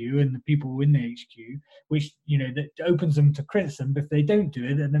HQ and the people in the HQ, which, that opens them to criticism if they don't do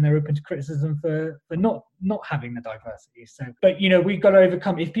it, and then they're open to criticism for not having the diversity. So, but, we've got to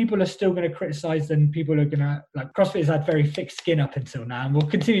overcome. If people are still going to criticize, then people are going to, like, CrossFit has had very thick skin up until now, and we'll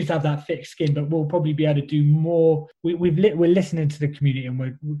continue to have that thick skin, but we'll probably be able to do more. We're listening to the community,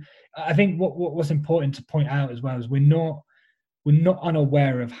 and I think what's important to point out as well is we're not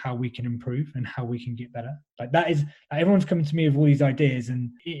unaware of how we can improve and how we can get better. Like, that is, like, everyone's coming to me with all these ideas,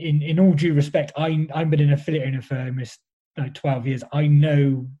 and in all due respect, I've been an affiliate owner for almost 12 years. I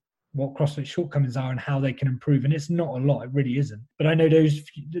know what CrossFit shortcomings are and how they can improve, and it's not a lot. It really isn't. But I know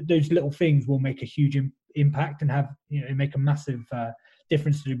those little things will make a huge impact and have make a massive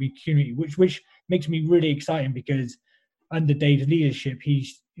difference to the community, which makes me really exciting, because under Dave's leadership,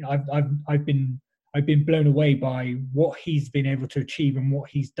 I've been blown away by what he's been able to achieve and what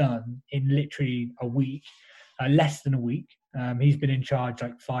he's done in literally a week, less than a week. He's been in charge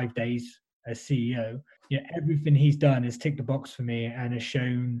like 5 days as CEO. Everything he's done has ticked the box for me and has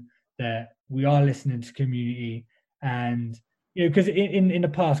shown that we are listening to the community. And, because in the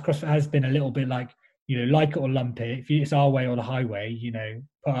past, CrossFit has been a little bit like, like it or lump it. If it's our way or the highway,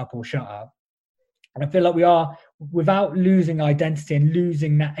 put up or shut up. And I feel like we are, without losing identity and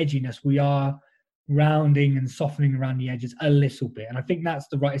losing that edginess, we are rounding and softening around the edges a little bit. And I think that's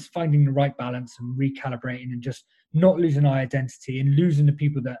it's finding the right balance and recalibrating, and just not losing our identity and losing the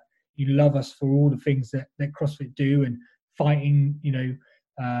people that love us for all the things that CrossFit do, and fighting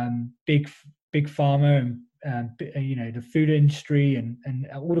big pharma and the food industry and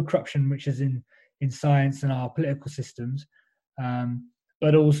all the corruption which is in science and our political systems,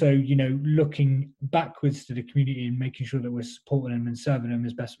 but also looking backwards to the community and making sure that we're supporting them and serving them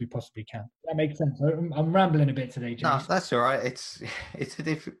as best we possibly can. That makes sense. I'm rambling a bit today, James. No, that's all right. It's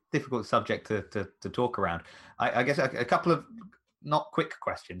a difficult subject to talk around. I guess a couple of not quick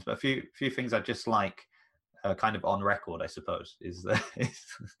questions, but a few things I'd just like kind of on record, I suppose, is that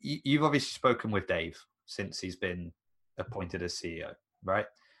you've obviously spoken with Dave since he's been appointed as CEO, right?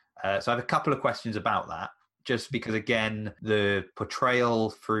 So I have a couple of questions about that, just because, again, the portrayal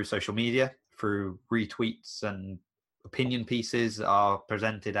through social media, through retweets and opinion pieces are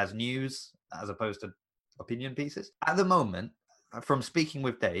presented as news as opposed to opinion pieces. At the moment, from speaking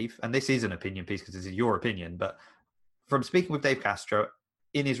with Dave, and this is an opinion piece because this is your opinion, but from speaking with Dave Castro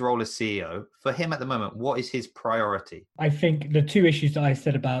in his role as CEO, for him at the moment, what is his priority? I think the two issues that I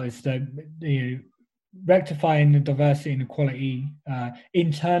said about is rectifying the diversity and equality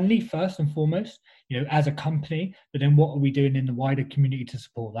internally first and foremost, as a company, but then what are we doing in the wider community to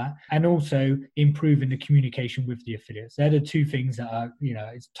support that, and also improving the communication with the affiliates. They're the two things that are,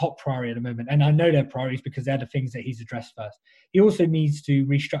 it's top priority at the moment, and I know they're priorities because they're the things that he's addressed first. He also needs to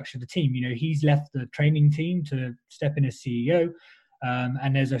restructure the team. He's left the training team to step in as CEO.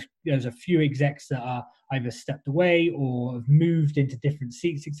 And there's a few execs that are either stepped away or have moved into different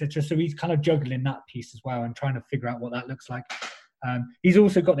seats, etc. So he's kind of juggling that piece as well and trying to figure out what that looks like. He's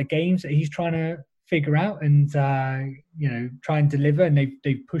also got the games that he's trying to figure out and try and deliver. And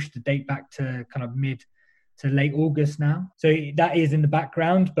they've pushed the date back to kind of mid to late August now. So that is in the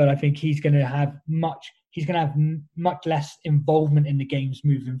background, but I think he's going to have much less involvement in the games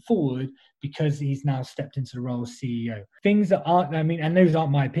moving forward because he's now stepped into the role as CEO. Things that aren't, and those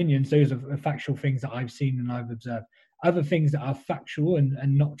aren't my opinions, those are factual things that I've seen and I've observed. Other things that are factual and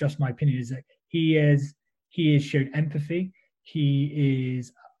not just my opinion is that he has showed empathy. He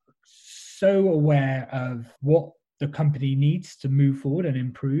is so aware of what the company needs to move forward and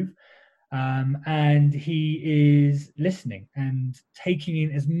improve. And he is listening and taking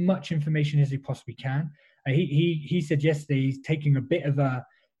in as much information as he possibly can. He said yesterday he's taking a bit of a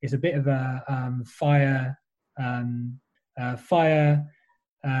fire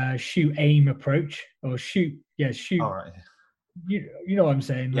shoot aim approach, or shoot. All right. you know what I'm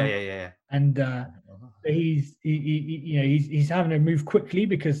saying? Yeah, Like, yeah. and he's having to move quickly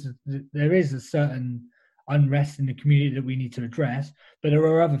because there is a certain unrest in the community that we need to address. But there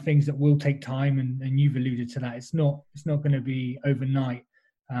are other things that will take time, and you've alluded to that. It's not going to be overnight.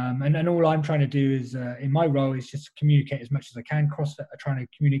 And all I'm trying to do is, in my role, is just communicate as much as I can. CrossFit are trying to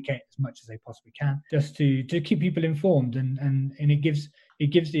communicate as much as they possibly can, just to keep people informed, and it gives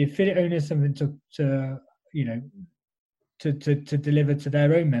the affiliate owners something to you know to deliver to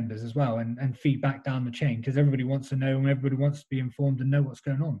their own members as well, and feedback down the chain, because everybody wants to know and everybody wants to be informed and know what's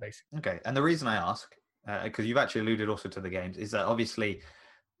going on, basically. Okay, and the reason I ask, because you've actually alluded also to the games, is that obviously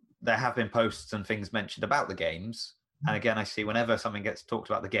there have been posts and things mentioned about the games. And again, I see whenever something gets talked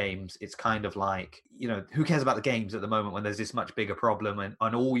about the games, it's kind of like, who cares about the games at the moment when there's this much bigger problem and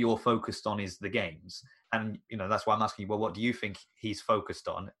all you're focused on is the games? And, that's why I'm asking you, well, what do you think he's focused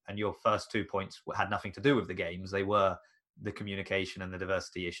on? And your first 2 points had nothing to do with the games. They were the communication and the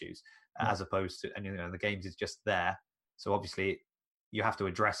diversity issues, as opposed to, and, the games is just there. So obviously you have to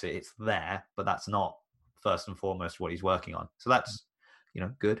address it. It's there, but that's not first and foremost what he's working on. So that's,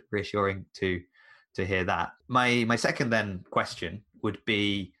 good, reassuring to hear that. My second then question would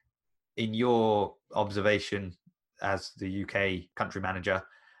be, in your observation as the UK country manager,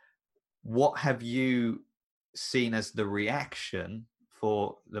 what have you seen as the reaction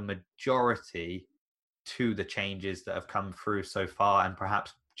for the majority to the changes that have come through so far, and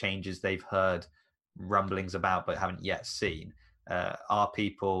perhaps changes they've heard rumblings about but haven't yet seen? Are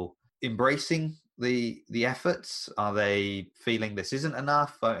people embracing the efforts? Are they feeling this isn't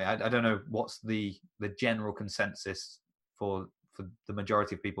enough? I don't know what's the general consensus for the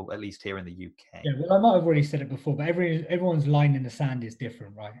majority of people, at least here in the UK. Yeah, well, I might have already said it before, but everyone's line in the sand is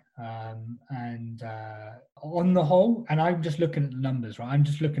different, right? And on the whole, and I'm just looking at the numbers, right? I'm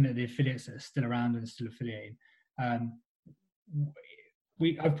just looking at the affiliates that are still around and still affiliating.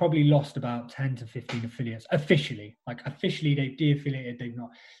 I've probably lost about 10 to 15 affiliates officially. Like, officially, they've de-affiliated, they've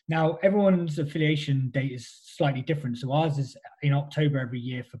not. Now, everyone's affiliation date is slightly different. So ours is in October every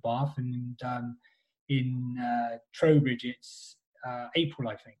year for Bath, and in Trowbridge it's April,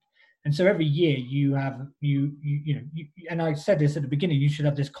 I think. And so every year you have and I said this at the beginning, you should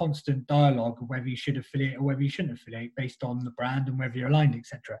have this constant dialogue of whether you should affiliate or whether you shouldn't affiliate based on the brand and whether you're aligned,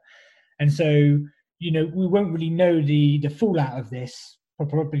 etc. And so we won't really know the fallout of this for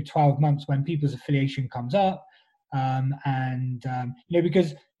probably 12 months when people's affiliation comes up.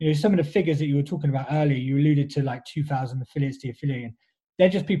 Because some of the figures that you were talking about earlier, you alluded to like 2,000 affiliates de-affiliating. They're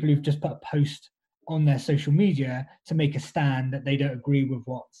just people who've just put a post on their social media to make a stand that they don't agree with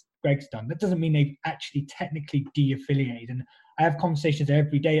what Greg's done. That doesn't mean they've actually technically de-affiliated. And I have conversations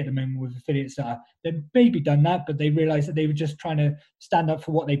every day at the moment with affiliates that they've maybe done that, but they realize that they were just trying to stand up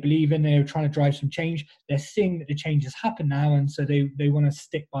for what they believe in. They were trying to drive some change. They're seeing that the change has happened now, and so they want to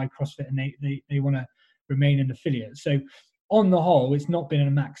stick by CrossFit, and they want to remain an affiliate. So on the whole, it's not been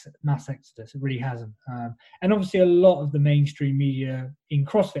a mass exodus. It really hasn't. And obviously a lot of the mainstream media in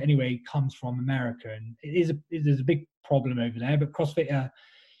CrossFit anyway comes from America, and there's a big problem over there, but CrossFit are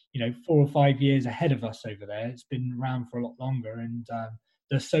 4 or 5 years ahead of us over there. It's been around for a lot longer, and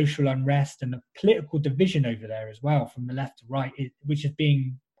the social unrest and the political division over there as well, from the left to right, which is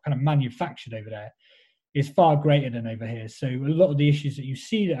being kind of manufactured over there, is far greater than over here. So a lot of the issues that you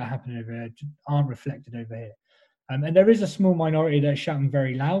see that are happening over there aren't reflected over here. And there is a small minority that are shouting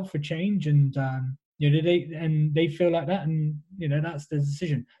very loud for change, and they feel like that, and that's the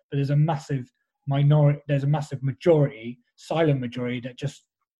decision. But there's a massive minority, there's a massive majority, silent majority, that just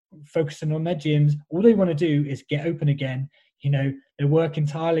focusing on their gyms. All they want to do is get open again. They're working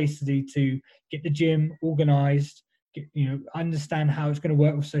tirelessly to get the gym organized, understand how it's going to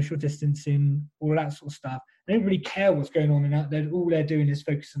work with social distancing, all that sort of stuff. They don't really care what's going on in out there. All they're doing is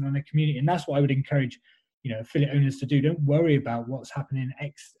focusing on their community, and that's what I would encourage affiliate owners to do. Don't worry about what's happening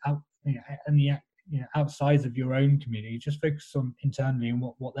outside of your own community. Just focus on internally and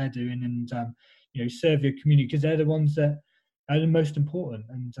what they're doing, and serve your community, because they're the ones that are the most important.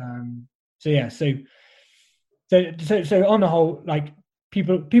 And so on the whole, like,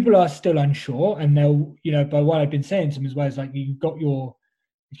 people are still unsure, and they'll by what I've been saying to them as well, is like, if your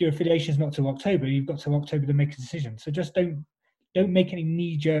affiliation is not till October, you've got till October to make a decision. So just don't make any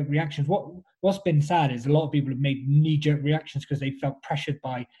knee-jerk reactions. What's been sad is a lot of people have made knee-jerk reactions because they felt pressured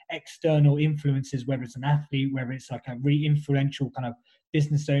by external influences, whether it's an athlete, whether it's like a really influential kind of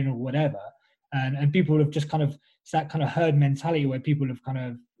business owner or whatever. And people have just kind of, it's that kind of herd mentality where people have kind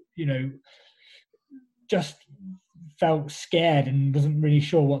of, just felt scared and wasn't really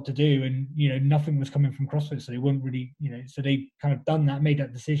sure what to do, and nothing was coming from CrossFit, so they weren't really, so they kind of done that, made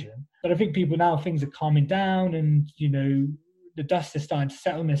that decision. But I think people now, things are calming down, and the dust is starting to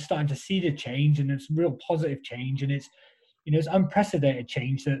settle and they're starting to see the change, and it's real positive change, and it's, you know, it's unprecedented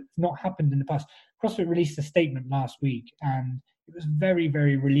change that's not happened in the past. CrossFit released a statement last week, and it was very,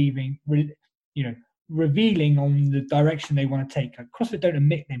 very relieving, revealing on the direction they want to take. Like, CrossFit don't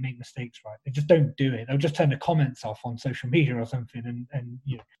admit they make mistakes, right? They just don't do it. They'll just turn the comments off on social media or something. And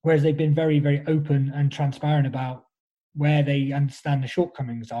you know, whereas they've been very, very open and transparent about where they understand the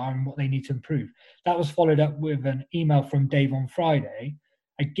shortcomings are and what they need to improve. That was followed up with an email from Dave on Friday,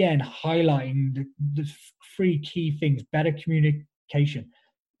 again highlighting the three key things: better communication.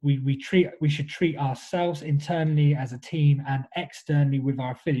 We should treat ourselves internally as a team and externally with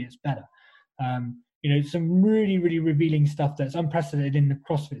our affiliates better. You know, some really, really revealing stuff that's unprecedented in the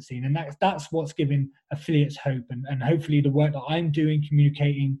CrossFit scene, and that's what's giving affiliates hope, and hopefully the work that I'm doing,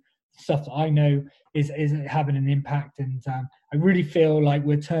 communicating stuff that I know is having an impact. And I really feel like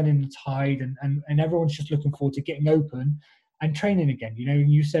we're turning the tide, and everyone's just looking forward to getting open and training again. You know,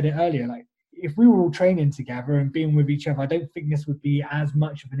 you said it earlier, like, if we were all training together and being with each other, I don't think this would be as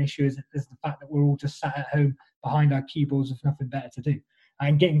much of an issue as the fact that we're all just sat at home behind our keyboards with nothing better to do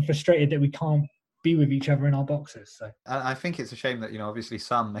and getting frustrated that we can't be with each other in our boxes. So I think it's a shame that, you know, obviously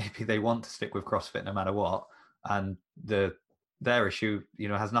some, maybe they want to stick with CrossFit no matter what, and their issue, you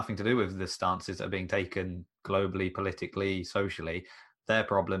know, has nothing to do with the stances that are being taken globally, politically, socially. Their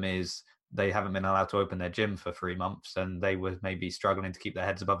problem is they haven't been allowed to open their gym for 3 months, and they were maybe struggling to keep their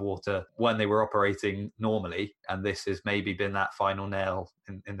heads above water when they were operating normally. And this has maybe been that final nail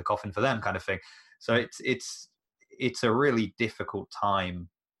in the coffin for them, kind of thing. So it's a really difficult time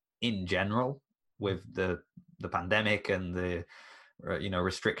in general with the pandemic and the, you know,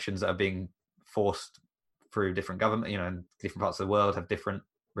 restrictions that are being forced through different government, you know, and different parts of the world have different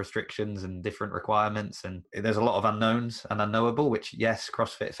restrictions and different requirements, and there's a lot of unknowns and unknowable, which, yes,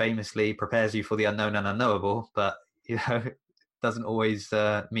 CrossFit famously prepares you for the unknown and unknowable, but, you know, it doesn't always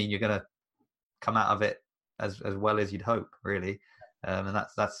mean you're going to come out of it as well as you'd hope, really. And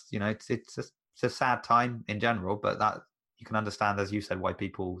that's you know, it's a sad time in general, but that you can understand, as you said, why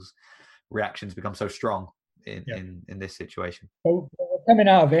people's reactions become so strong in this situation. Well, we're coming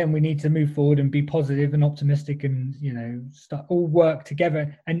out of it, and we need to move forward and be positive and optimistic, and, you know, start all work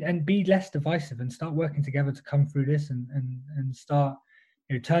together and be less divisive and start working together to come through this and start,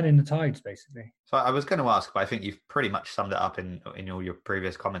 you know, turning the tides, basically. So I was going to ask, but I think you've pretty much summed it up in all your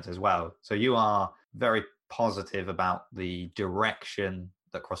previous comments as well. So you are very positive about the direction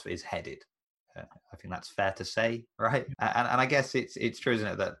that CrossFit is headed. I think that's fair to say, right? And I guess it's true, isn't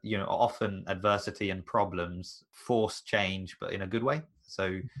it, that, you know, often adversity and problems force change, but in a good way. So,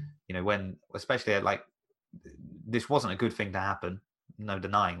 you know, when, especially like, this wasn't a good thing to happen, no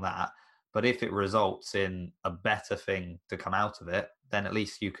denying that, but if it results in a better thing to come out of it, then at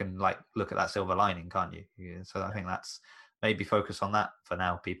least you can, like, look at that silver lining, can't you? Yeah, so I think that's, maybe focus on that for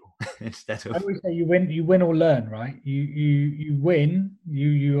now, people, instead of. I always say you win or learn, right? You win,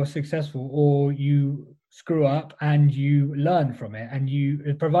 you are successful, or you screw up and you learn from it. And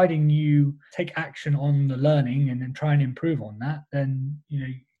you, providing you take action on the learning and then try and improve on that, then, you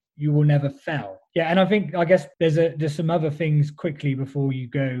know, you will never fail. Yeah, and I guess there's some other things quickly before you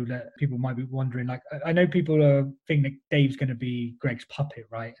go that people might be wondering. Like, I know people think that Dave's going to be Greg's puppet,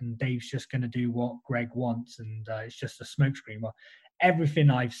 right? And Dave's just going to do what Greg wants, and it's just a smokescreen. Well, everything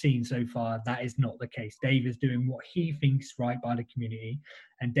I've seen so far, that is not the case. Dave is doing what he thinks right by the community,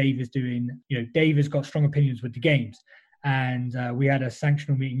 and Dave is doing, you know, Dave has got strong opinions with the games. And we had a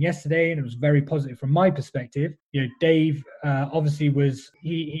sanctional meeting yesterday, and it was very positive from my perspective. You know, Dave obviously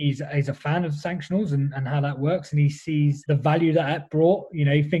he's a fan of sanctionals and how that works, and he sees the value that brought. You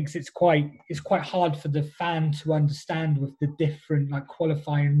know, he thinks it's quite hard for the fan to understand with the different, like,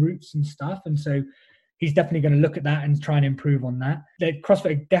 qualifying routes and stuff, and so he's definitely going to look at that and try and improve on that.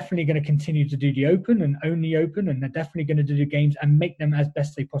 CrossFit are definitely going to continue to do the open and own the open, and they're definitely going to do the games and make them as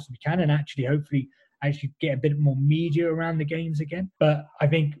best they possibly can, and hopefully get a bit more media around the games again. But I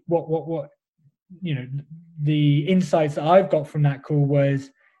think what you know, the insights that I've got from that call was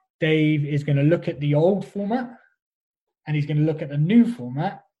Dave is going to look at the old format, and he's going to look at the new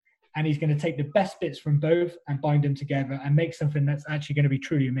format, and he's going to take the best bits from both and bind them together and make something that's actually going to be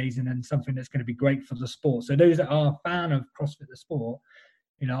truly amazing and something that's going to be great for the sport. So those that are a fan of CrossFit the sport,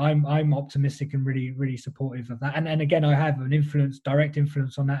 you know, I'm optimistic and really, really supportive of that. And again, I have an direct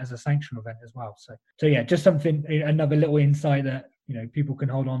influence on that as a sanctional event as well. So yeah, just something, another little insight that, you know, people can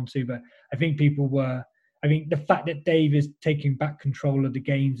hold on to. But I think the fact that Dave is taking back control of the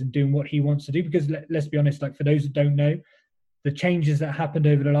games and doing what he wants to do, because let's be honest, like, for those that don't know, the changes that happened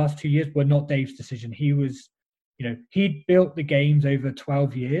over the last 2 years were not Dave's decision. He'd built the games over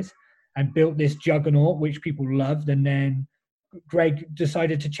 12 years and built this juggernaut, which people loved. And then Greg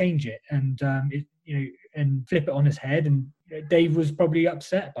decided to change it and and flip it on his head. And Dave was probably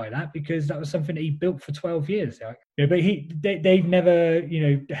upset by that because that was something that he built for 12 years. But Dave never,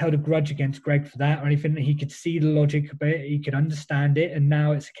 held a grudge against Greg for that or anything. He could see the logic of it. He could understand it. And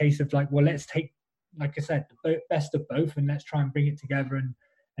now it's a case of like, well, let's take, like I said, the best of both and let's try and bring it together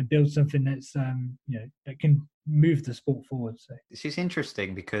and build something that's, that can move the sport forward. So it's just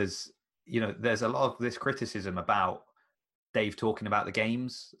interesting because, there's a lot of this criticism about Dave talking about the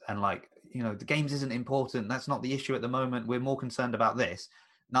games and like, the games isn't important. That's not the issue at the moment. We're more concerned about this.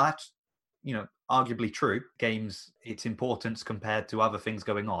 Now that's, arguably true. Games, its importance compared to other things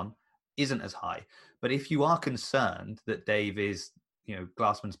going on isn't as high. But if you are concerned that Dave is,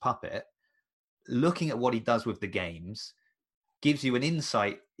 Glassman's puppet, looking at what he does with the games gives you an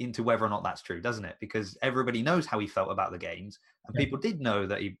insight into whether or not that's true, doesn't it? Because everybody knows how he felt about the games and people did know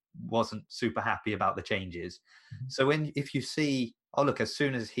that he wasn't super happy about the changes. Mm-hmm. So if you see, oh, look, as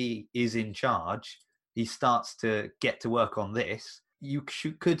soon as he is in charge, he starts to get to work on this, you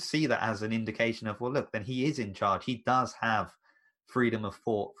could see that as an indication of, well, look, then he is in charge. He does have freedom of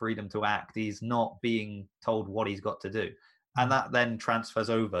thought, freedom to act. He's not being told what he's got to do. And that then transfers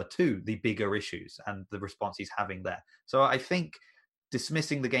over to the bigger issues and the response he's having there. So I think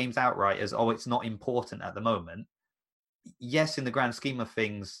dismissing the games outright as, oh, it's not important at the moment. Yes, in the grand scheme of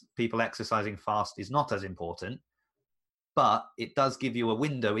things, people exercising fast is not as important, but it does give you a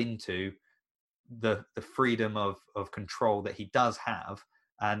window into the freedom of control that he does have.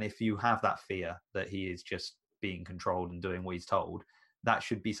 And if you have that fear that he is just being controlled and doing what he's told, that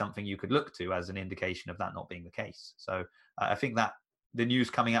should be something you could look to as an indication of that not being the case. So I think that the news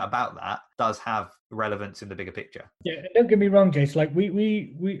coming out about that does have relevance in the bigger picture. Yeah, don't get me wrong, Jace. Like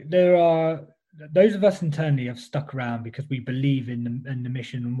we there are those of us internally have stuck around because we believe in the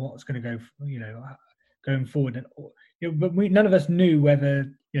mission and what's going to go, going forward. And but none of us knew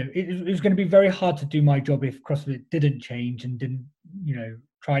whether it was going to be very hard to do my job if CrossFit didn't change and didn't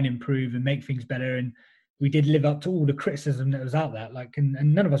try and improve and make things better. And we did live up to all the criticism that was out there. Like, and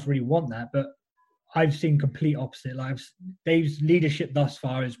none of us really want that, but I've seen complete opposite. Like Dave's leadership thus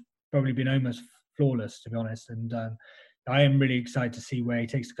far has probably been almost flawless, to be honest. And I am really excited to see where he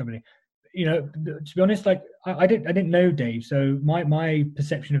takes the company. To be honest, like I didn't know Dave, so my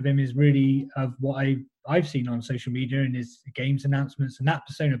perception of him is really of what I've seen on social media and his games announcements and that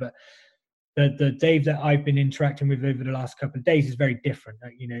persona. But the Dave that I've been interacting with over the last couple of days is very different.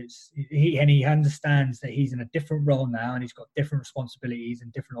 Like, he understands that he's in a different role now and he's got different responsibilities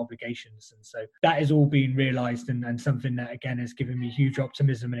and different obligations. And so that is all being realised and something that, again, has given me huge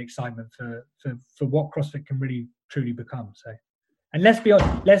optimism and excitement for what CrossFit can really, truly become. So, and let's be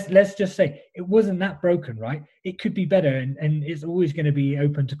honest, let's just say it wasn't that broken, right? It could be better and it's always going to be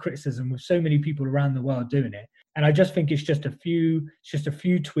open to criticism with so many people around the world doing it. And I just think it's just a few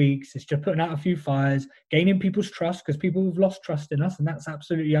tweaks. It's just putting out a few fires, gaining people's trust because people have lost trust in us, and that's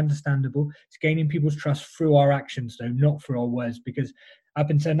absolutely understandable. It's gaining people's trust through our actions, though, not through our words, because up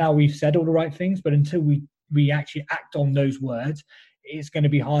until now we've said all the right things, but until we actually act on those words, it's going to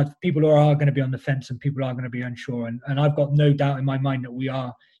be hard. People are going to be on the fence and people are going to be unsure. And I've got no doubt in my mind that we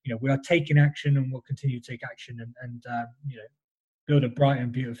are taking action and we'll continue to take action and build a bright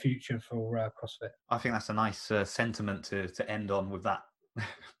and beautiful future for CrossFit. I think that's a nice sentiment to end on with that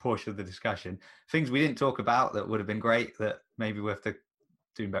portion of the discussion. Things we didn't talk about that would have been great that maybe we have to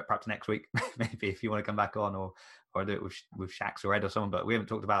do perhaps next week, maybe if you want to come back on or do it with Shax or Ed or someone, but we haven't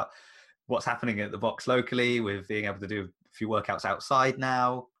talked about what's happening at the box locally with being able to do a few workouts outside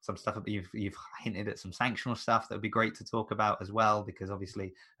now, some stuff that you've hinted at, some sanctional stuff that would be great to talk about as well, because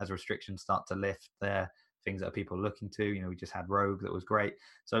obviously as restrictions start to lift there, things that people are looking to, we just had Rogue that was great.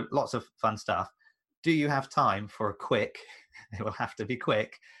 So lots of fun stuff. Do you have time for a quick, it will have to be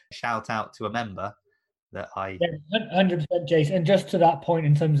quick, shout out to a member that I... Yeah, 100% Jason. And just to that point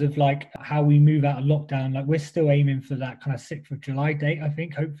in terms of like how we move out of lockdown, like we're still aiming for that kind of 6th of July date, I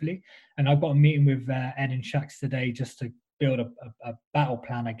think, hopefully. And I've got a meeting with Ed and Shax today just to build a battle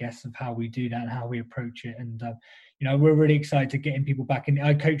plan, I guess, of how we do that and how we approach it. And, we're really excited to getting people back in.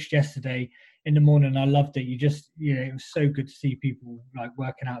 I coached yesterday in the morning. I loved it. It was so good to see people like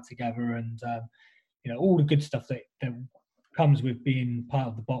working out together and, all the good stuff that comes with being part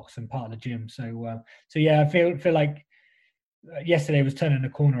of the box and part of the gym. So yeah, I feel like yesterday was turning a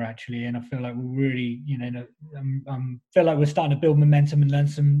corner actually, and I feel like we're really, feel like we're starting to build momentum and learn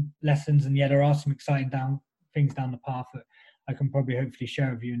some lessons. And yeah, there are some exciting things down the path that I can probably hopefully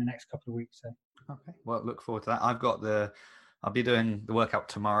share with you in the next couple of weeks. So. Okay, well, look forward to that. I'll be doing the workout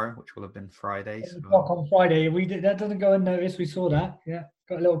tomorrow, which will have been Friday. On Friday, that doesn't go unnoticed. We saw that. Yeah,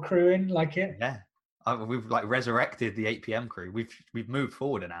 got a little crew in, like it. Yeah, We've like resurrected the 8 p.m. crew. We've moved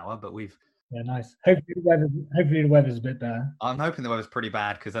forward an hour, but Yeah, nice. Hopefully the weather's a bit better. I'm hoping the weather's pretty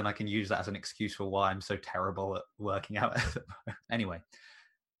bad because then I can use that as an excuse for why I'm so terrible at working out. Anyway,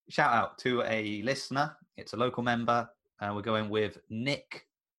 shout out to a listener. It's a local member. We're going with Nick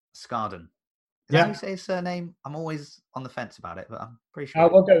Scarden. Is that how you say his surname? I'm always on the fence about it, but I'm pretty sure.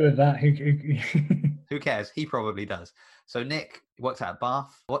 We'll go with that. Who cares? He probably does. So Nick works out at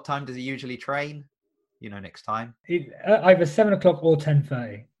Bath. What time does he usually train? You know, Nick's time. Either 7 o'clock or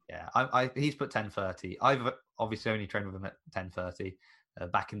 10:30. Yeah, he's put 10:30. I've obviously only trained with him at 10:30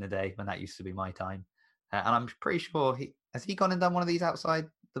 back in the day when that used to be my time. And I'm pretty sure has he gone and done one of these outside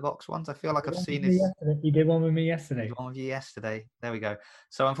the box ones? I feel like I've seen his. He did one with me yesterday. He did one with you yesterday. There we go.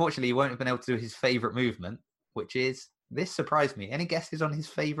 So unfortunately, he won't have been able to do his favourite movement, which is this. Surprised me. Any guesses on his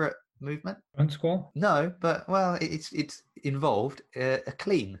favourite movement? Front squat? No, but well, it's involved a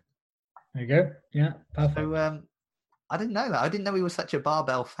clean. There you go. Yeah, perfect. So I didn't know that. I didn't know he was such a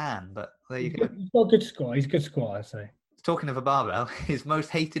barbell fan, but there you go. He's got a good squat. He's a good squat, I say. Talking of a barbell, his most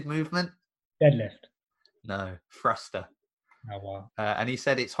hated movement? Deadlift. No, thruster. Oh, wow. And he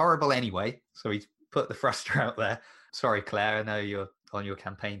said it's horrible anyway, so he's put the thruster out there. Sorry, Claire, I know you're on your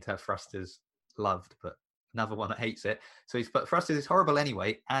campaign to have thrusters loved, but another one that hates it. So he's put thrusters is horrible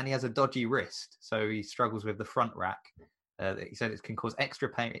anyway, and he has a dodgy wrist, so he struggles with the front rack. He said it can cause extra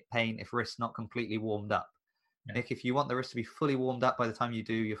pain if wrist's not completely warmed up. Yeah. Nick, if you want the wrist to be fully warmed up by the time you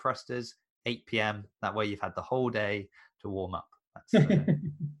do your thrusters, 8 p.m. That way you've had the whole day to warm up. That's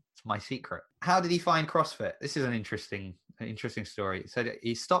my secret. How did he find CrossFit? This is an interesting story. He said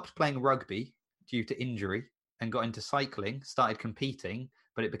he stopped playing rugby due to injury and got into cycling, started competing,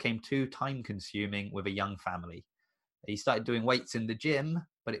 but it became too time consuming with a young family. He started doing weights in the gym,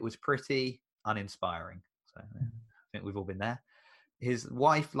 but it was pretty uninspiring. So I think we've all been there. His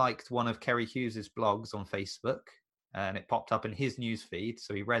wife liked one of Kerry Hughes's blogs on Facebook, and it popped up in his news feed.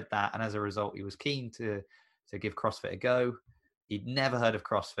 So he read that, and as a result, he was keen to give CrossFit a go. He'd never heard of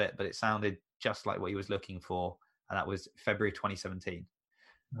CrossFit, but it sounded just like what he was looking for, and that was February 2017.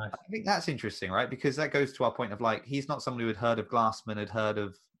 Nice. I think that's interesting, right? Because that goes to our point of like, he's not someone who had heard of Glassman, had heard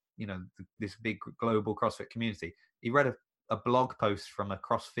of, you know, this big global CrossFit community. He read a blog post from a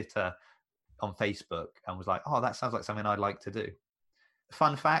CrossFitter on Facebook and was like, oh, that sounds like something I'd like to do.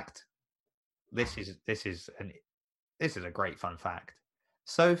 Fun fact, this is a great fun fact.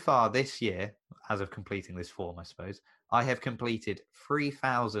 So far this year, as of completing this form, I suppose, I have completed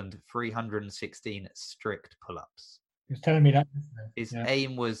 3,316 strict pull-ups. He was telling me that. His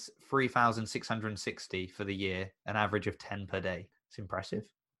aim was 3,660 for the year, an average of 10 per day. It's impressive.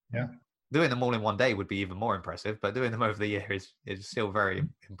 Yeah. Doing them all in one day would be even more impressive, but doing them over the year is still very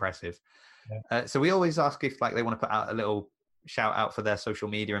impressive. Yeah. So we always ask if like they want to put out a little shout out for their social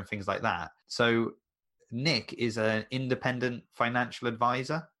media and things like that. So Nick is an independent financial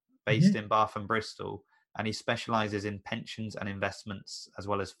advisor based in Bath and Bristol, and he specializes in pensions and investments as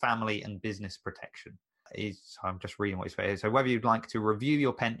well as family and business protection. I'm just reading what he's saying. So whether you'd like to review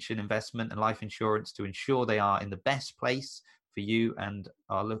your pension, investment and life insurance to ensure they are in the best place for you and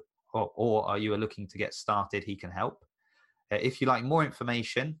or are you looking to get started, he can help. If you like more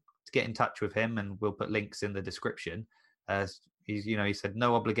information, to get in touch with him, and we'll put links in the description. He said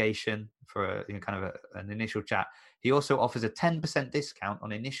no obligation for an initial chat. He also offers a 10% discount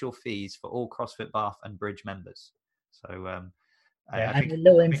on initial fees for all CrossFit Bath and Bridge members. So a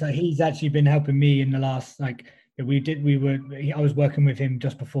little insight. He's actually been helping me in the last I was working with him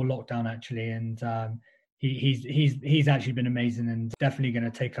just before lockdown actually, and he's actually been amazing and definitely going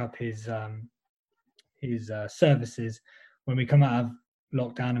to take up his services when we come out of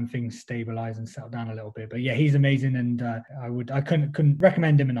lockdown and things stabilize and settle down a little bit. But yeah, he's amazing, and I couldn't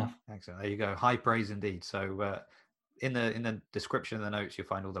recommend him enough. Excellent. There you go. High praise indeed. So in the description of the notes, you'll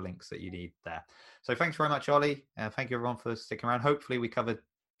find all the links that you need there. So thanks very much, Ollie. Thank you everyone for sticking around. Hopefully we covered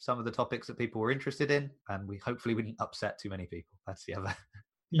some of the topics that people were interested in, and we didn't upset too many people. That's the other.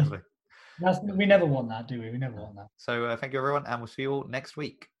 We never want that, do we? We never want that. So thank you everyone, and we'll see you all next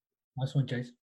week. Nice one, Jace.